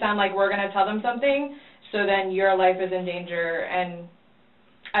making it sound like we're going to tell them something, so then your life is in danger, and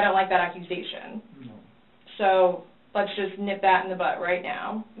I don't like that accusation. No. So let's just nip that in the butt right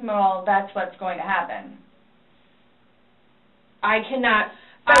now. Well, that's what's going to happen. I cannot.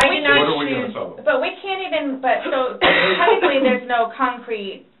 But I we cannot What are we choose. going to tell them? But we can't even. But so technically, there's no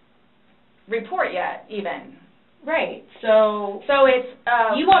concrete report yet, even. Right. So it's.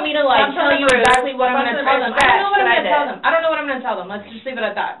 you want me to like tell you exactly what I'm going to tell them? I don't know what I'm going to tell them. I don't know what I'm going to tell them. Let's just leave it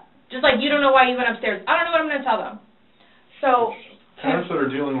at that. Just like you don't know why you went upstairs. I don't know what I'm going to tell them. So. Parents that are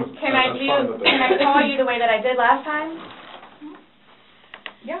dealing with Can I call you the way that I did last time?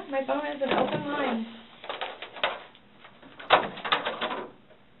 Yeah, my phone is an open line.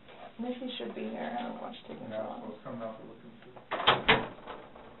 Missy should be here. I don't know what's taking so long.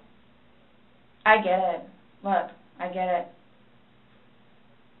 I get it. Look, I get it.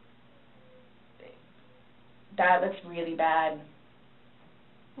 that looks really bad.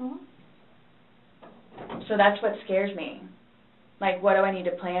 Mhm. So that's what scares me. Like, what do I need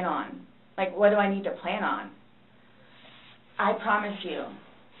to plan on? Like, what do I need to plan on? I promise you,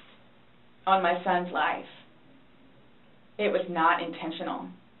 on my son's life, it was not intentional.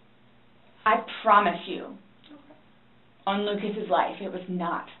 I promise you, on Lucas's life, it was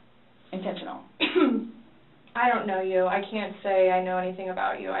not intentional. I don't know you. I can't say I know anything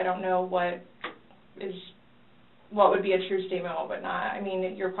about you. I don't know what would be a true statement, what would not. I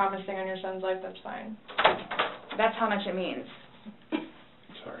mean, you're promising on your son's life, that's fine. That's how much it means.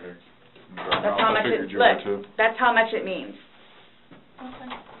 Sorry. That's how much it, look, that's how much it means.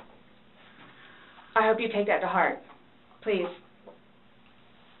 Okay. I hope you take that to heart. Please.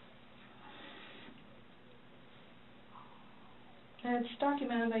 And it's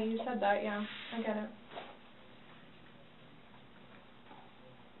documented that you said that, yeah. I get it.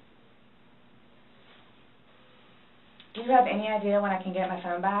 Do you have any idea when I can get my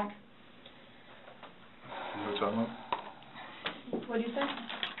phone back? No telling. What do you say?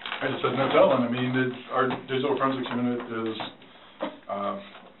 I just said no telling. I mean, our digital forensics unit is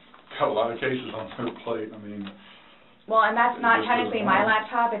got a lot of cases on their plate. I mean. Well, and that's not just technically goes my on.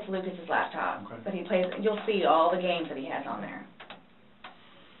 laptop, it's Lucas's laptop. Okay. But he plays, you'll see all the games that he has on there.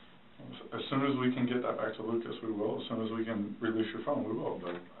 As soon as we can get that back to Lucas, we will. As soon as we can release your phone, we will.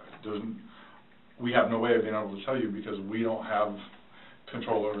 But we have no way of being able to tell you because we don't have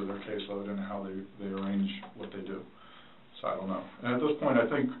control over their caseload and how they arrange what they do. So I don't know. And at this point, I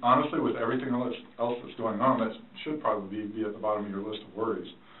think, honestly, with everything else that's going on, that should probably be at the bottom of your list of worries.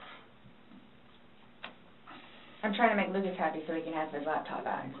 I'm trying to make Lucas happy so he can have his laptop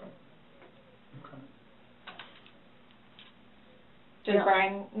back. Okay. Did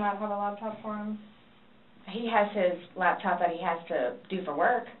Brian not have a laptop for him? He has his laptop that he has to do for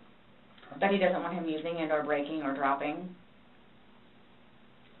work, that he doesn't want him using it or breaking or dropping.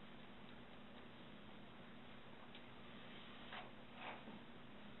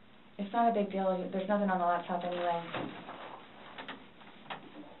 It's not a big deal. There's nothing on the laptop anyway.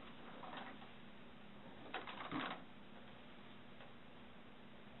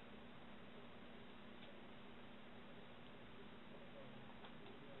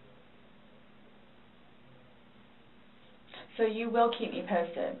 So you will keep me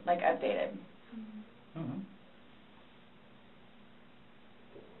posted, like updated. Mm-hmm.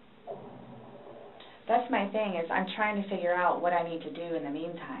 That's my thing, is I'm trying to figure out what I need to do in the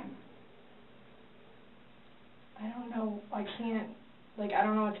meantime. I don't know. I can't, I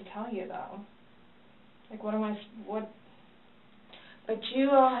don't know what to tell you, though. What? But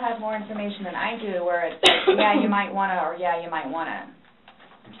you all have more information than I do, where it's like, yeah, you might want to, or yeah, you might want to.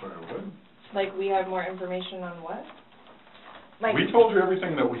 I'm sorry, what? We have more information on what? We told you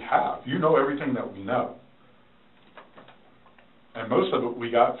everything that we have. You know everything that we know. And most of it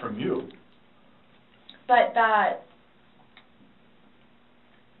we got from you. But that,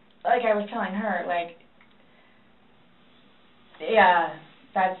 like I was telling her, yeah,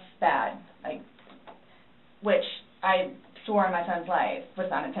 that's bad. Which I swore on my son's life was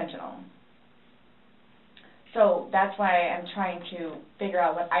not intentional. So that's why I'm trying to figure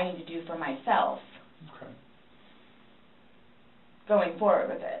out what I need to do for myself. Okay. Going forward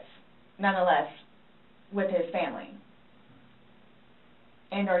with this, nonetheless, with his family.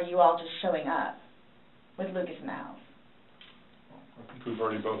 And are you all just showing up with Lucas in the house? I think we've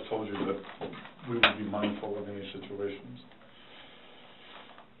already both told you that we would be mindful of any situations.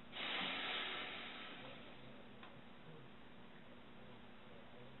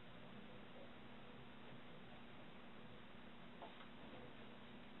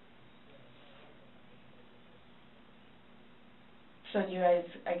 So you guys,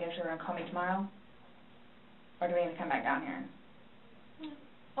 I guess you're going to call me tomorrow? Or do we need to come back down here?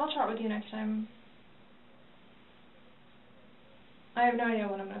 I'll chat with you next time. I have no idea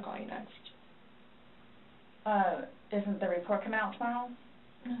when I'm going to call you next. Isn't the report coming out tomorrow?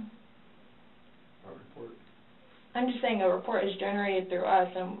 No. Our report. I'm just saying a report is generated through us,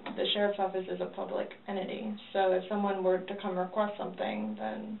 and the sheriff's office is a public entity. So if someone were to come request something,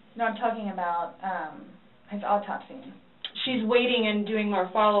 then... No, I'm talking about his autopsy. She's waiting and doing more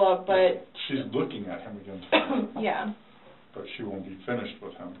follow-up, but... She's looking at him again tomorrow. Yeah. But she won't be finished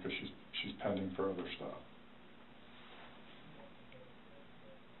with him because she's pending for other stuff.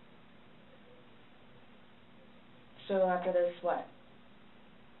 So after this, what?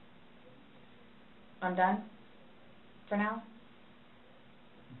 I'm done? For now?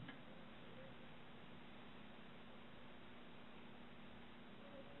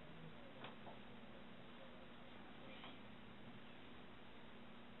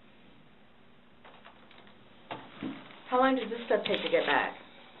 long does this stuff take to get back?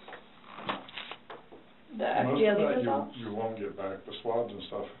 The Most FDA of that results? you won't get back. The swabs and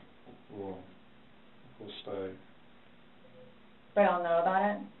stuff will stay. But I'll know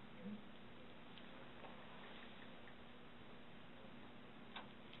about it?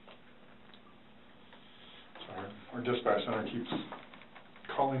 Sorry. Our dispatch center keeps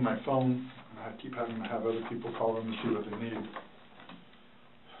calling my phone, and I keep having to have other people call them to see what they need.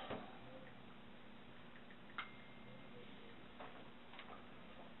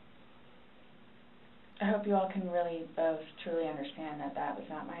 I hope you all can really both truly understand that that was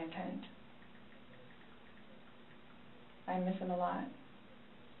not my intent. I miss him a lot.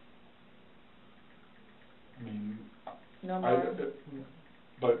 I mean, No more.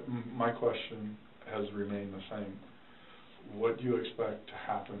 but my question has remained the same. What do you expect to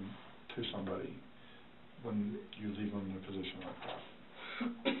happen to somebody when you leave them in a position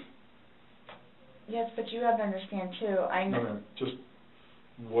like that? Yes, but you have to understand too. No, just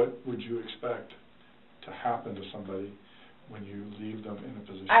what would you expect to happen to somebody when you leave them in a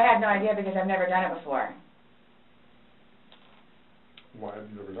position? I had no idea because I've never done it before. Why have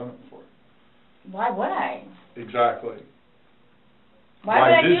you never done it before? Why would I? Exactly. Why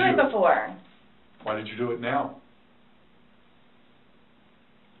would I do it before? Why did you do it now?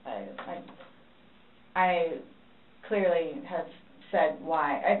 I clearly have said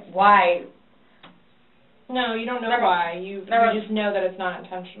why. Why? No, you don't know Never. why. You Never. just know that it's not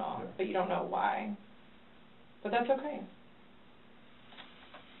intentional, Yeah. but you don't know why. But that's okay.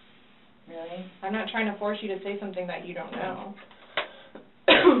 Really? I'm not trying to force you to say something that you don't know.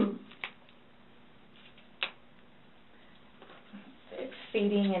 It's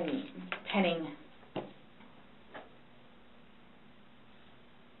feeding and penning.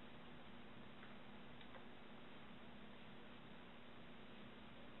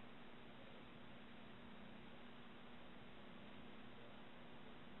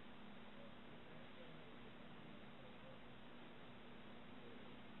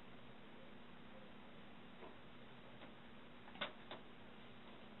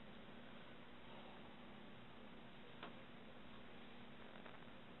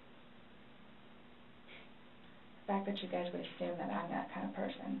 The fact that you guys would assume that I'm that kind of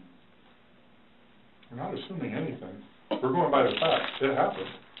person. We're not assuming anything. We're going by the facts. It happened.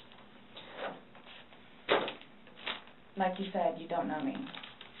 Like you said, you don't know me.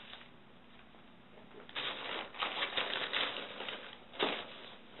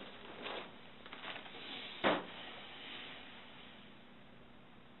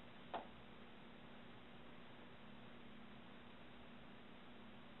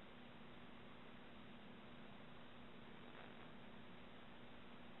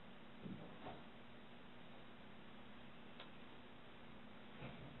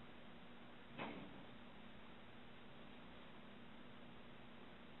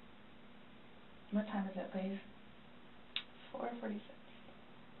 What time is it, please? 4:46.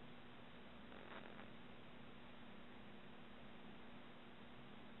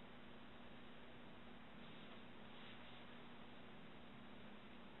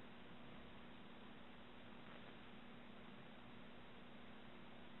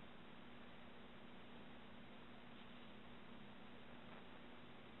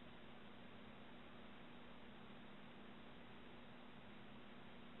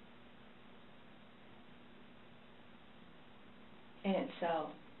 In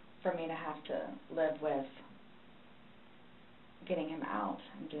itself, for me to have to live with getting him out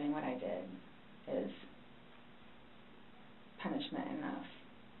and doing what I did is punishment enough.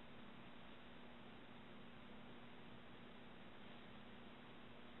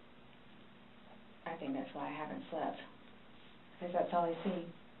 I think that's why I haven't slept, because that's all I see.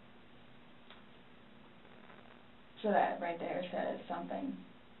 So that right there says something.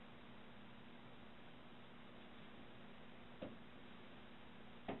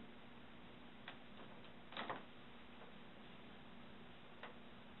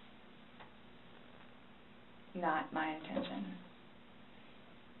 Not my intention.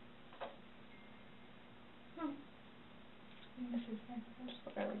 This is fine. I'll just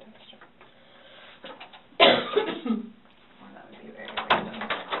look over text her. Well, that would be very random.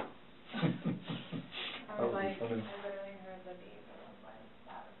 That would be funny. I literally heard the beep and was like,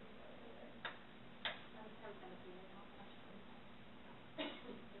 that would be really weird. I'm tempted to even not touch them.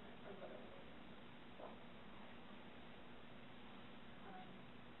 I'm literally waiting.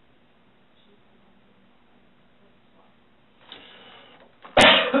 She's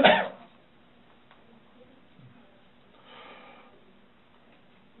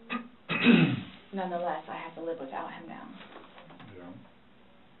Nonetheless, I have to live without him now. Yeah.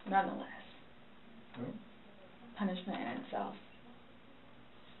 Nonetheless. Yeah. punishment in itself.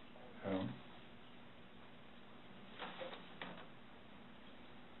 Yeah.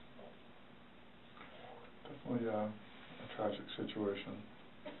 Definitely a tragic situation.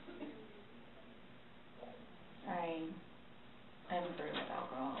 I'm through with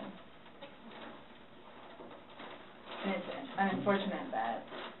alcohol. And it's unfortunate that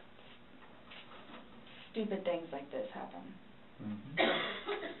stupid things like this happen. Mm-hmm.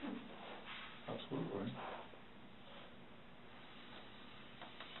 Absolutely.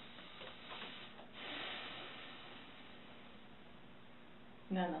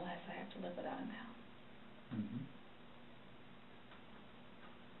 Nonetheless, I have to live without him now. Mm-hmm.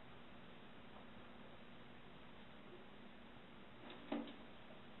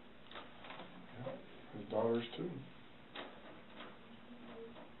 Yeah. His daughters too.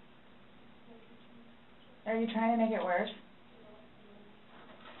 Are you trying to make it worse?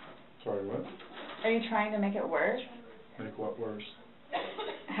 Sorry, what? Are you trying to make it worse? Make what worse?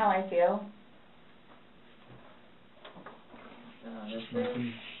 How I feel? Just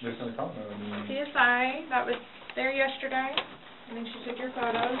making a comment. I mean, CSI, that was there yesterday. I think she took your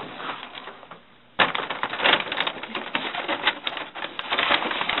photos.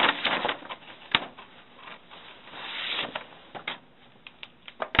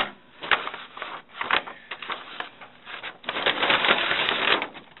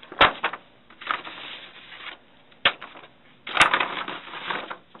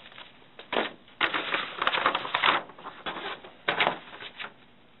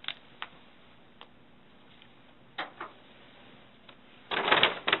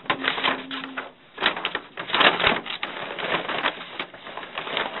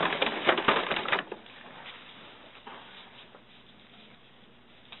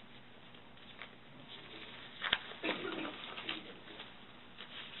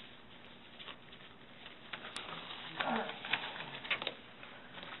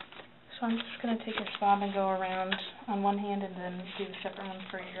 So I'm just going to take a swab and go around on one hand and then do a separate one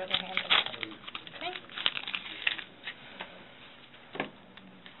for your other hand. Okay?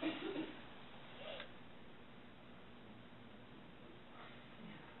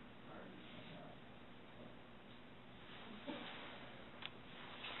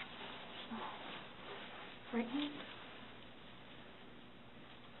 Right hand.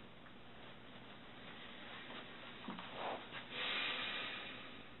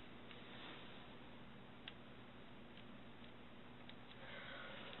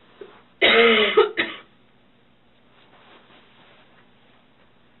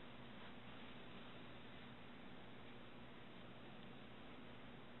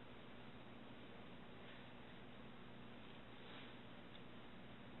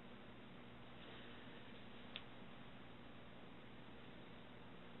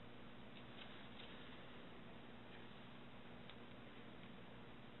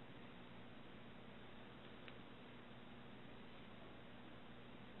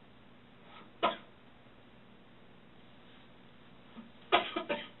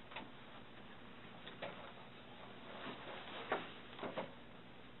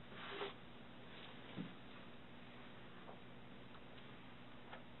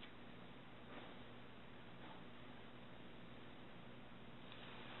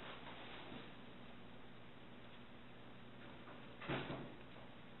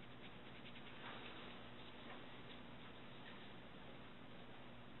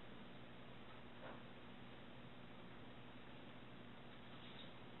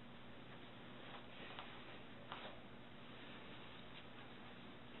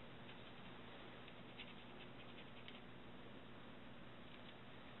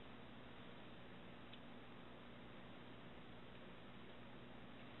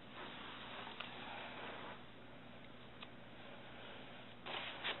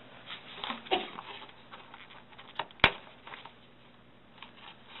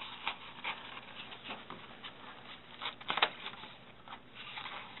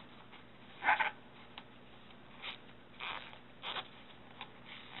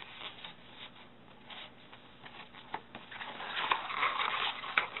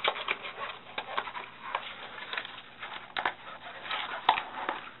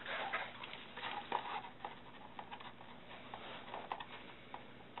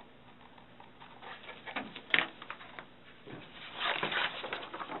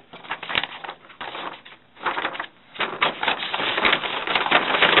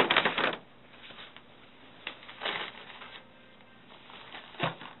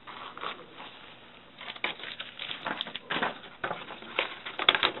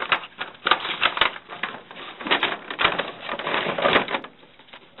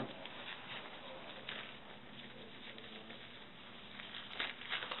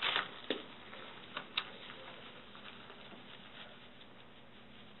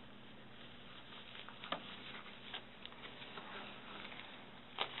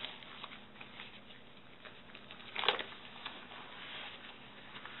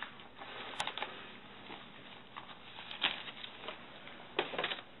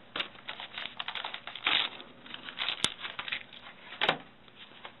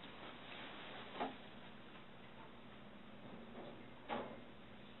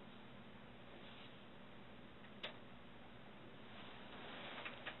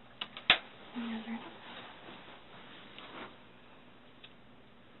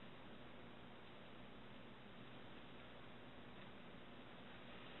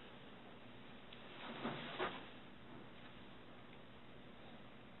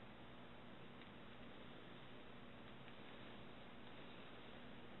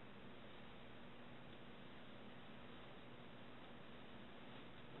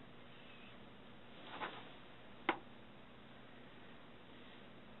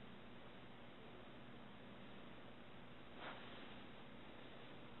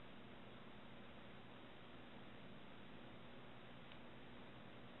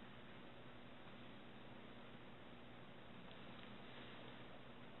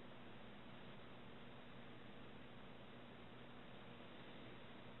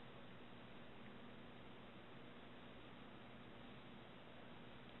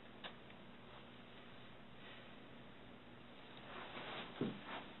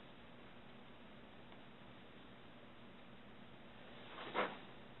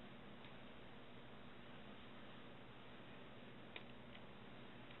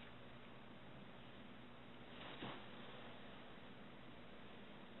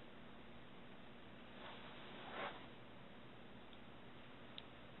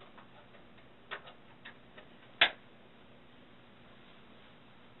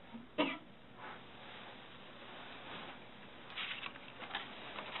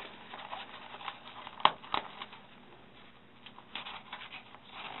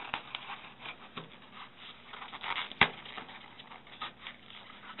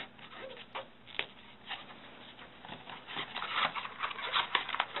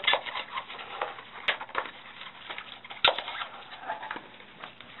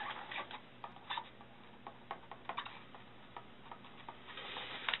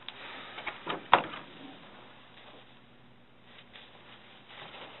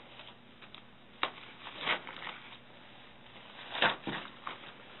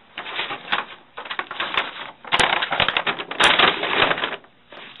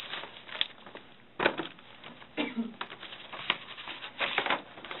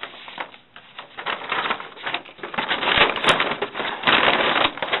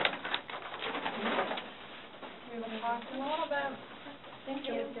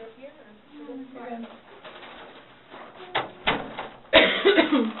 You're good.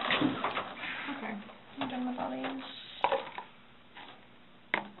 Okay, I'm done with all these.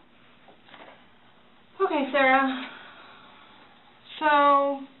 Okay, Sarah.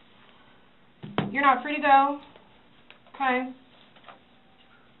 So, you're not free to go. Okay.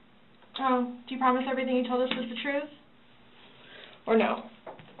 Oh, do you promise everything you told us was the truth? Or no?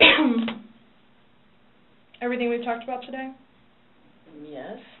 Everything we've talked about today?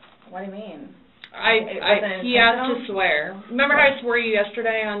 Yes. What do you mean? He asked to swear. Remember how I swore you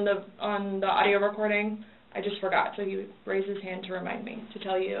yesterday on the audio recording? I just forgot, so he raised his hand to remind me, to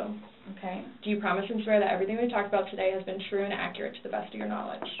tell you. Okay. Do you promise and swear that everything we talked about today has been true and accurate to the best of your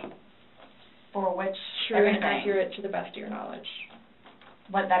knowledge? For which True everything? and accurate to the best of your knowledge.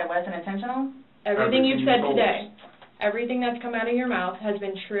 What, that it wasn't intentional? Everything you've you said told today, us. everything that's come out of your mouth has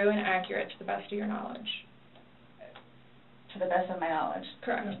been true and accurate to the best of your knowledge. To the best of my knowledge.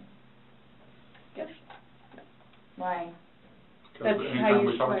 Correct. Yes. Why? Because That's how anytime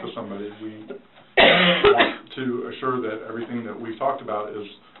you we talk swear. to somebody, we want to assure that everything that we talked about is,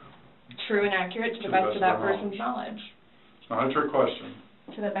 True and accurate to the best of that our person's knowledge. it's not a trick question,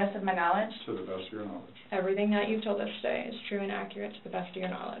 To the best of my knowledge? to the best of your knowledge. Everything that you've told us today is true and accurate to the best of your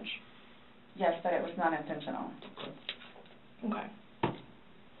knowledge. Yes, but it was not intentional. Okay.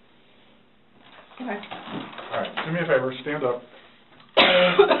 Okay. All right, do me a favor, stand up.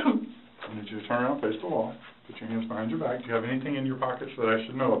 I need you to turn around, face the wall, put your hands behind your back. Do you have anything in your pockets that I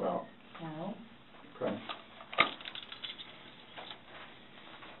should know about? No. Okay.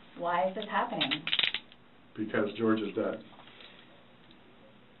 Why is this happening? Because George is dead.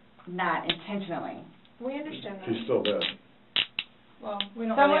 Not intentionally. We understand that. He's still dead. Well, we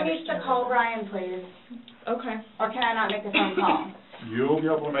don't Someone really needs to understand call that. Brian, please. Okay. Or can I not make a phone call? You'll be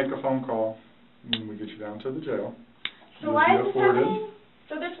able to make a phone call when we get you down to the jail. So You'll why be is this afforded- happening?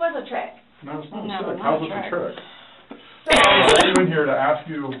 So this was a trick. No, it's not No, a trick. not How's a it a trick. trick? I brought you in here to ask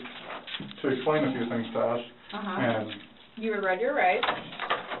you to explain a few things to us, and You read your rights.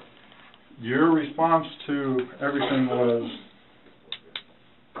 your response to everything was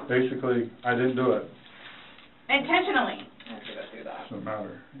basically, I didn't do it. Intentionally. I have to go through that. Doesn't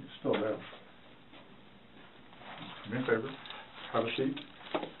matter. He's still dead. Do me a favor. Have a seat.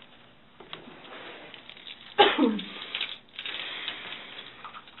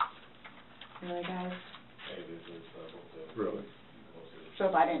 Really, guys? Really. So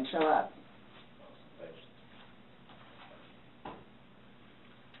if I didn't show up?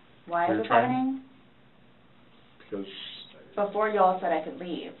 Why is You're this trying- happening? Because Before y'all said I could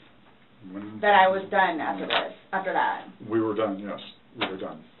leave. when That I was done after this, after that. we were done, yes, we were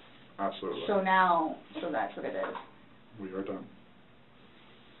done. Absolutely. So now, so that's what it is, We are done.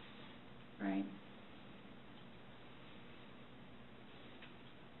 right?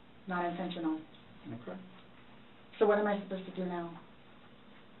 Not intentional. Okay. So what am I supposed to do now?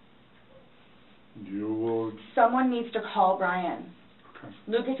 You will, Someone needs to call Brian. okay.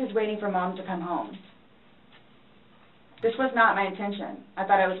 Lucas is waiting for Mom to come home. This was not my intention. I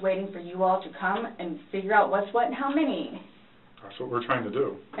thought I was waiting for you all to come and figure out what's what and how many. That's what we're trying to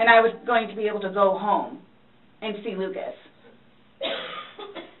do. And I was going to be able to go home and see Lucas.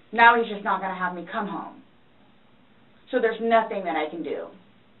 Now he's just not going to have me come home. So there's nothing that I can do.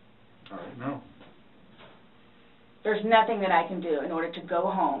 All right, no. There's nothing that I can do in order to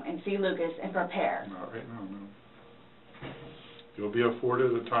go home and see Lucas and prepare. Not right now, no. You'll be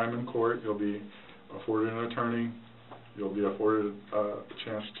afforded a time in court. You'll be afforded an attorney. You'll be afforded a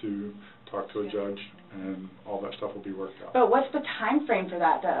chance to talk to a judge, and all that stuff will be worked out. But what's the time frame for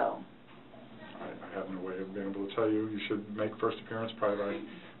that, though? I have no way of being able to tell you. You should make first appearance probably by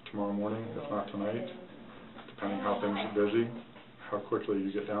tomorrow morning, if not tonight, depending how things are busy, how quickly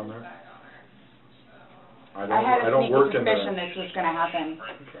you get down there. I had a don't sneaky work in there. suspicion this was going to happen.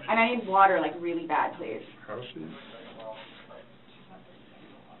 Okay. And I need water, like, really bad, please. Have a seat.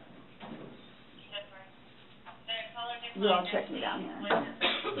 You all tricked me down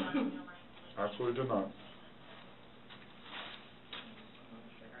here. Absolutely did not.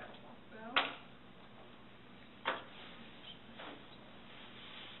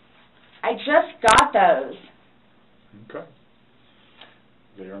 I just got those. Okay.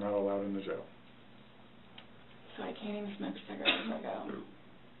 They are not allowed in the jail. So I can't even smoke cigarettes as I go.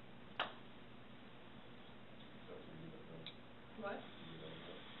 What?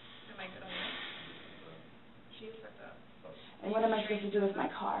 Am I good on that? She is fucked up. And what am I supposed to do with my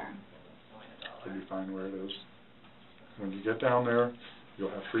car? You'll be fine where it is. When you get down there, you'll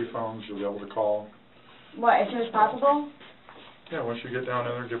have 3 phones. You'll be able to call. What, as soon as possible? Yeah, once you get down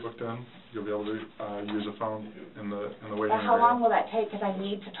in there, get booked in, you'll be able to use a phone in the waiting But area. how long will that take? Because I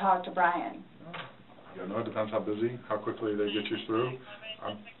need to talk to Brian. You know, it depends how busy, how quickly they get you through.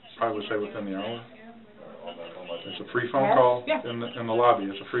 I probably would say within the hour. It's a free phone call Yeah. in the lobby.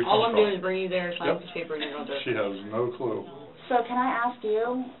 It's a free phone call. All I'm doing is bringing you there, sign Yep. a piece of paper, and you're going to do it. She has no clue. So can I ask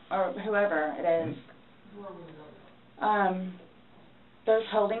you, or whoever it is, those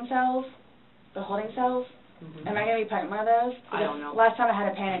holding cells, am I going to be put in one of those? I don't know. Last time I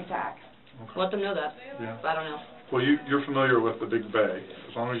had a panic attack. Okay. Let them know that. Yeah. I don't know. Well, you're familiar with the big bay.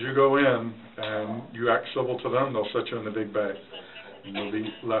 As long as you go in and you act civil to them, they'll set you in the big bay. And you'll be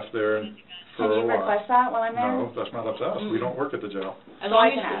left there for Can a you while. request that while I'm there? No, that's not up to us. We don't work at the jail. As So long I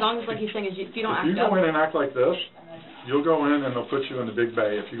as, can ask. like he's saying, is if you don't If act you go up, in and act like this, you'll go in and they'll put you in the big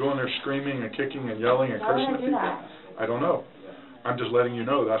bay. If you go in there screaming and kicking and yelling and Why would cursing I at do people, that? I don't know. I'm just letting you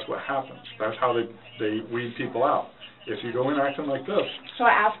know that's what happens. That's how they weed people out. If you go in acting like this, So I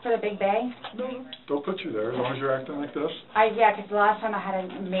ask for the big bay? no, they'll put you there as long as you're acting like this. Yeah, because the last time I had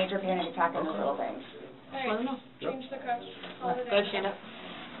a major panic attack on those little things. let them know. Change the cuffs. Call it Go ahead, stand up.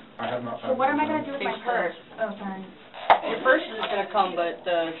 I have not. So what am I going to do with my Thanks, purse? Oh, sorry. Your purse is going to come, but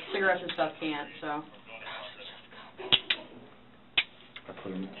the cigarettes and stuff can't, so.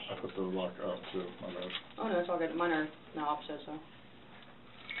 I put the lock up too, my bad. Oh, no, it's all good. Mine are now opposite, so.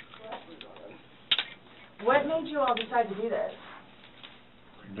 What made you all decide to do this?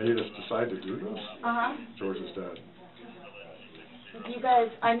 Made us decide to do this? Uh-huh. George is dead. You guys,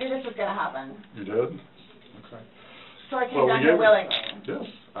 I knew this was going to happen. You did? Okay. So I came Well, down we here gave- willingly. Yes,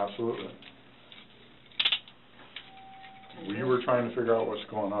 absolutely. We were trying to figure out what's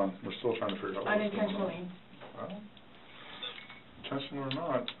going on. We're still trying to figure out what's going on. Unintentionally. Well, intentional or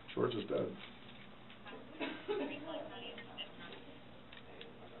not, George is dead.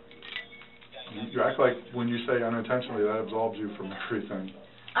 You act like when you say unintentionally, that absolves you from everything.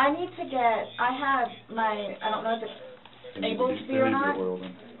 I need to get, I have my, I don't know if it's able to be or They need not. your oil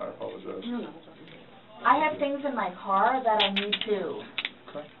then. I apologize. No, no. I have things in my car that I need to.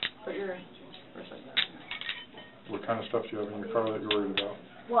 Okay. Put your purse like that. What kind of stuff do you have in your car that you're worried about?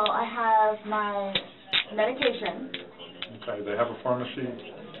 Well, I have my medication. Okay, they have a pharmacy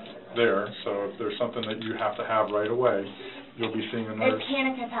there, so if there's something that you have to have right away, you'll be seeing a nurse. It's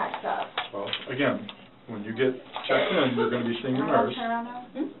panic attack stuff. Well, again, when you get checked in, you're going to be seeing a nurse, Turn around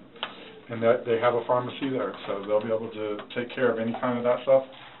now? and that they have a pharmacy there, so they'll be able to take care of any kind of that stuff.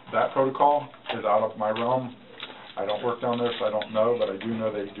 That protocol is out of my realm. I don't work down there, so I don't know, but I do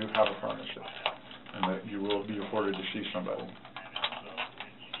know they do have a pharmacy, and that you will be afforded to see somebody.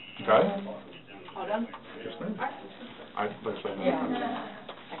 Okay? All done? Yes, ma'am. I, let's say, Yeah.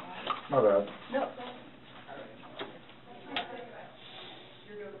 my bad. No,